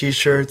 Guild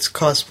t-shirts,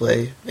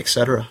 cosplay,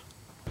 etc.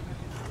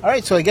 All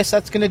right, so I guess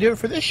that's going to do it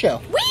for this show.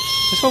 Whee!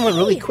 This one went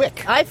really quick.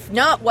 We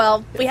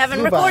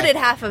haven't recorded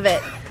half of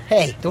it.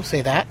 Hey, don't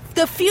say that.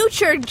 The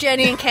future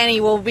Jenny and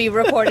Kenny will be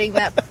recording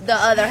the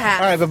other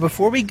half. All right, but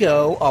before we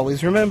go,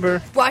 always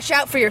remember... Watch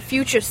out for your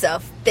future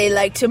self. They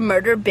like to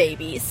murder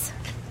babies.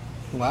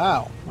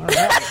 Wow. All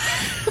right.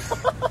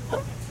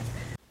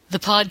 The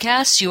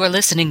podcast you are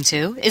listening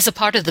to is a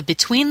part of the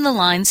Between the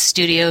Lines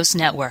Studios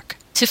network.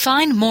 To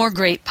find more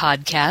great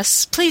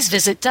podcasts, please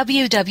visit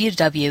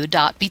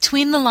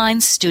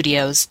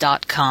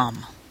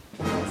www.betweenthelines.studios.com.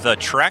 The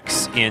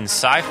Treks in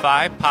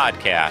Sci-Fi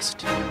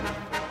Podcast.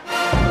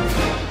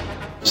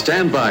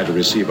 Stand by to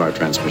receive our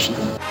transmission.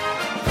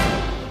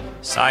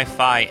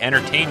 Sci-fi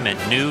entertainment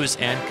news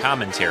and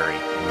commentary.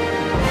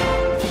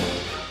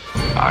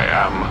 I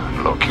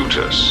am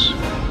Locutus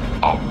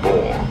of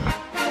Borg.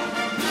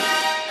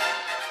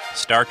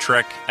 Star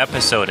Trek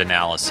episode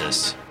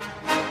analysis.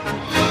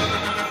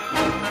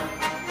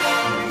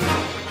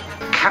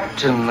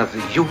 Captain of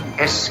the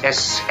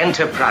USS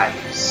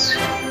Enterprise.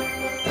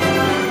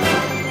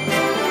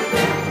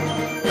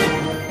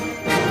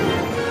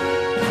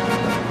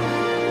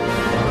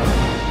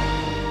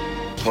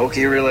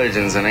 Hokey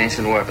religions and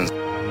ancient weapons.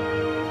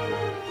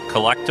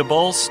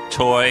 Collectibles,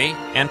 toy,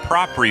 and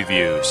prop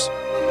reviews.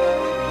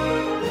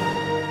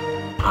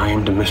 I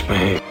am to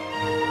misbehave.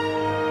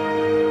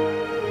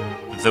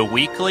 The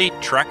weekly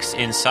Treks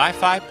in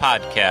Sci-Fi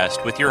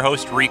podcast with your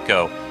host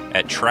Rico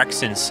at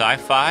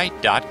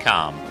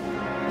treksinsci-fi.com.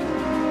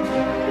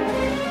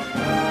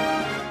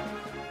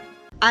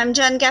 I'm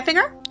Jen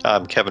Geppinger.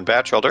 I'm Kevin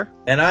Batchelder.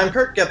 And I'm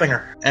Kurt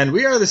Geppinger. And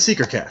we are the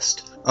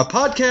Seekercast, a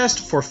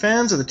podcast for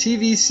fans of the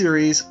TV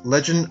series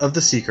Legend of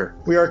the Seeker.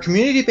 We are a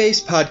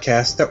community-based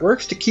podcast that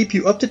works to keep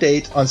you up to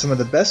date on some of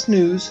the best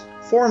news,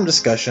 forum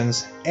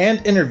discussions,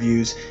 and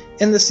interviews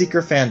in the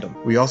Seeker fandom.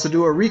 We also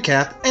do a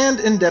recap and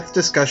in-depth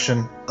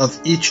discussion of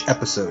each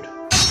episode.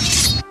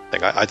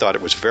 I thought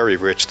it was very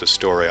rich, the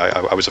story.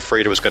 I was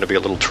afraid it was going to be a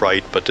little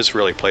trite, but this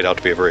really played out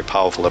to be a very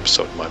powerful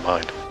episode in my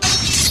mind.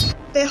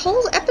 The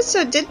whole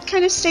episode did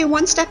kind of stay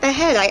one step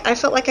ahead. I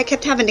felt like I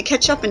kept having to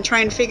catch up and try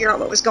and figure out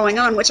what was going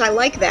on, which I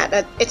like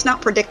that. It's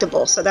not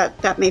predictable, so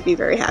that made me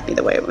very happy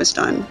the way it was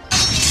done.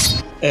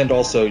 And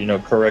also,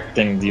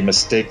 correcting the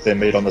mistake they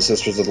made on the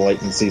Sisters of the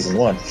Light in Season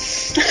 1.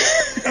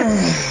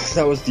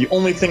 That was the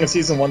only thing in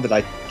Season 1 that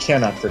I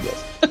cannot forgive.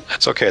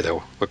 It's okay,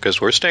 though, because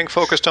we're staying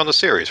focused on the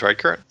series, right,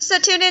 Kurt? So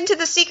tune in to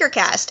the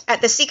Seekercast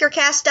at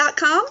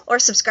theseekercast.com or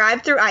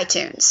subscribe through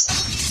iTunes.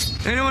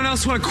 Anyone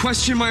else want to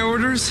question my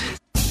orders?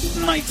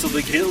 Knights of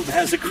the Guild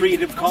has a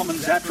Creative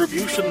Commons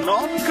Attribution,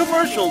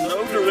 non-commercial,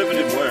 no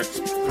derivative works,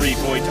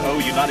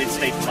 3.0 United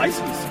States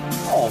license.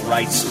 All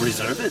rights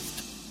reserved.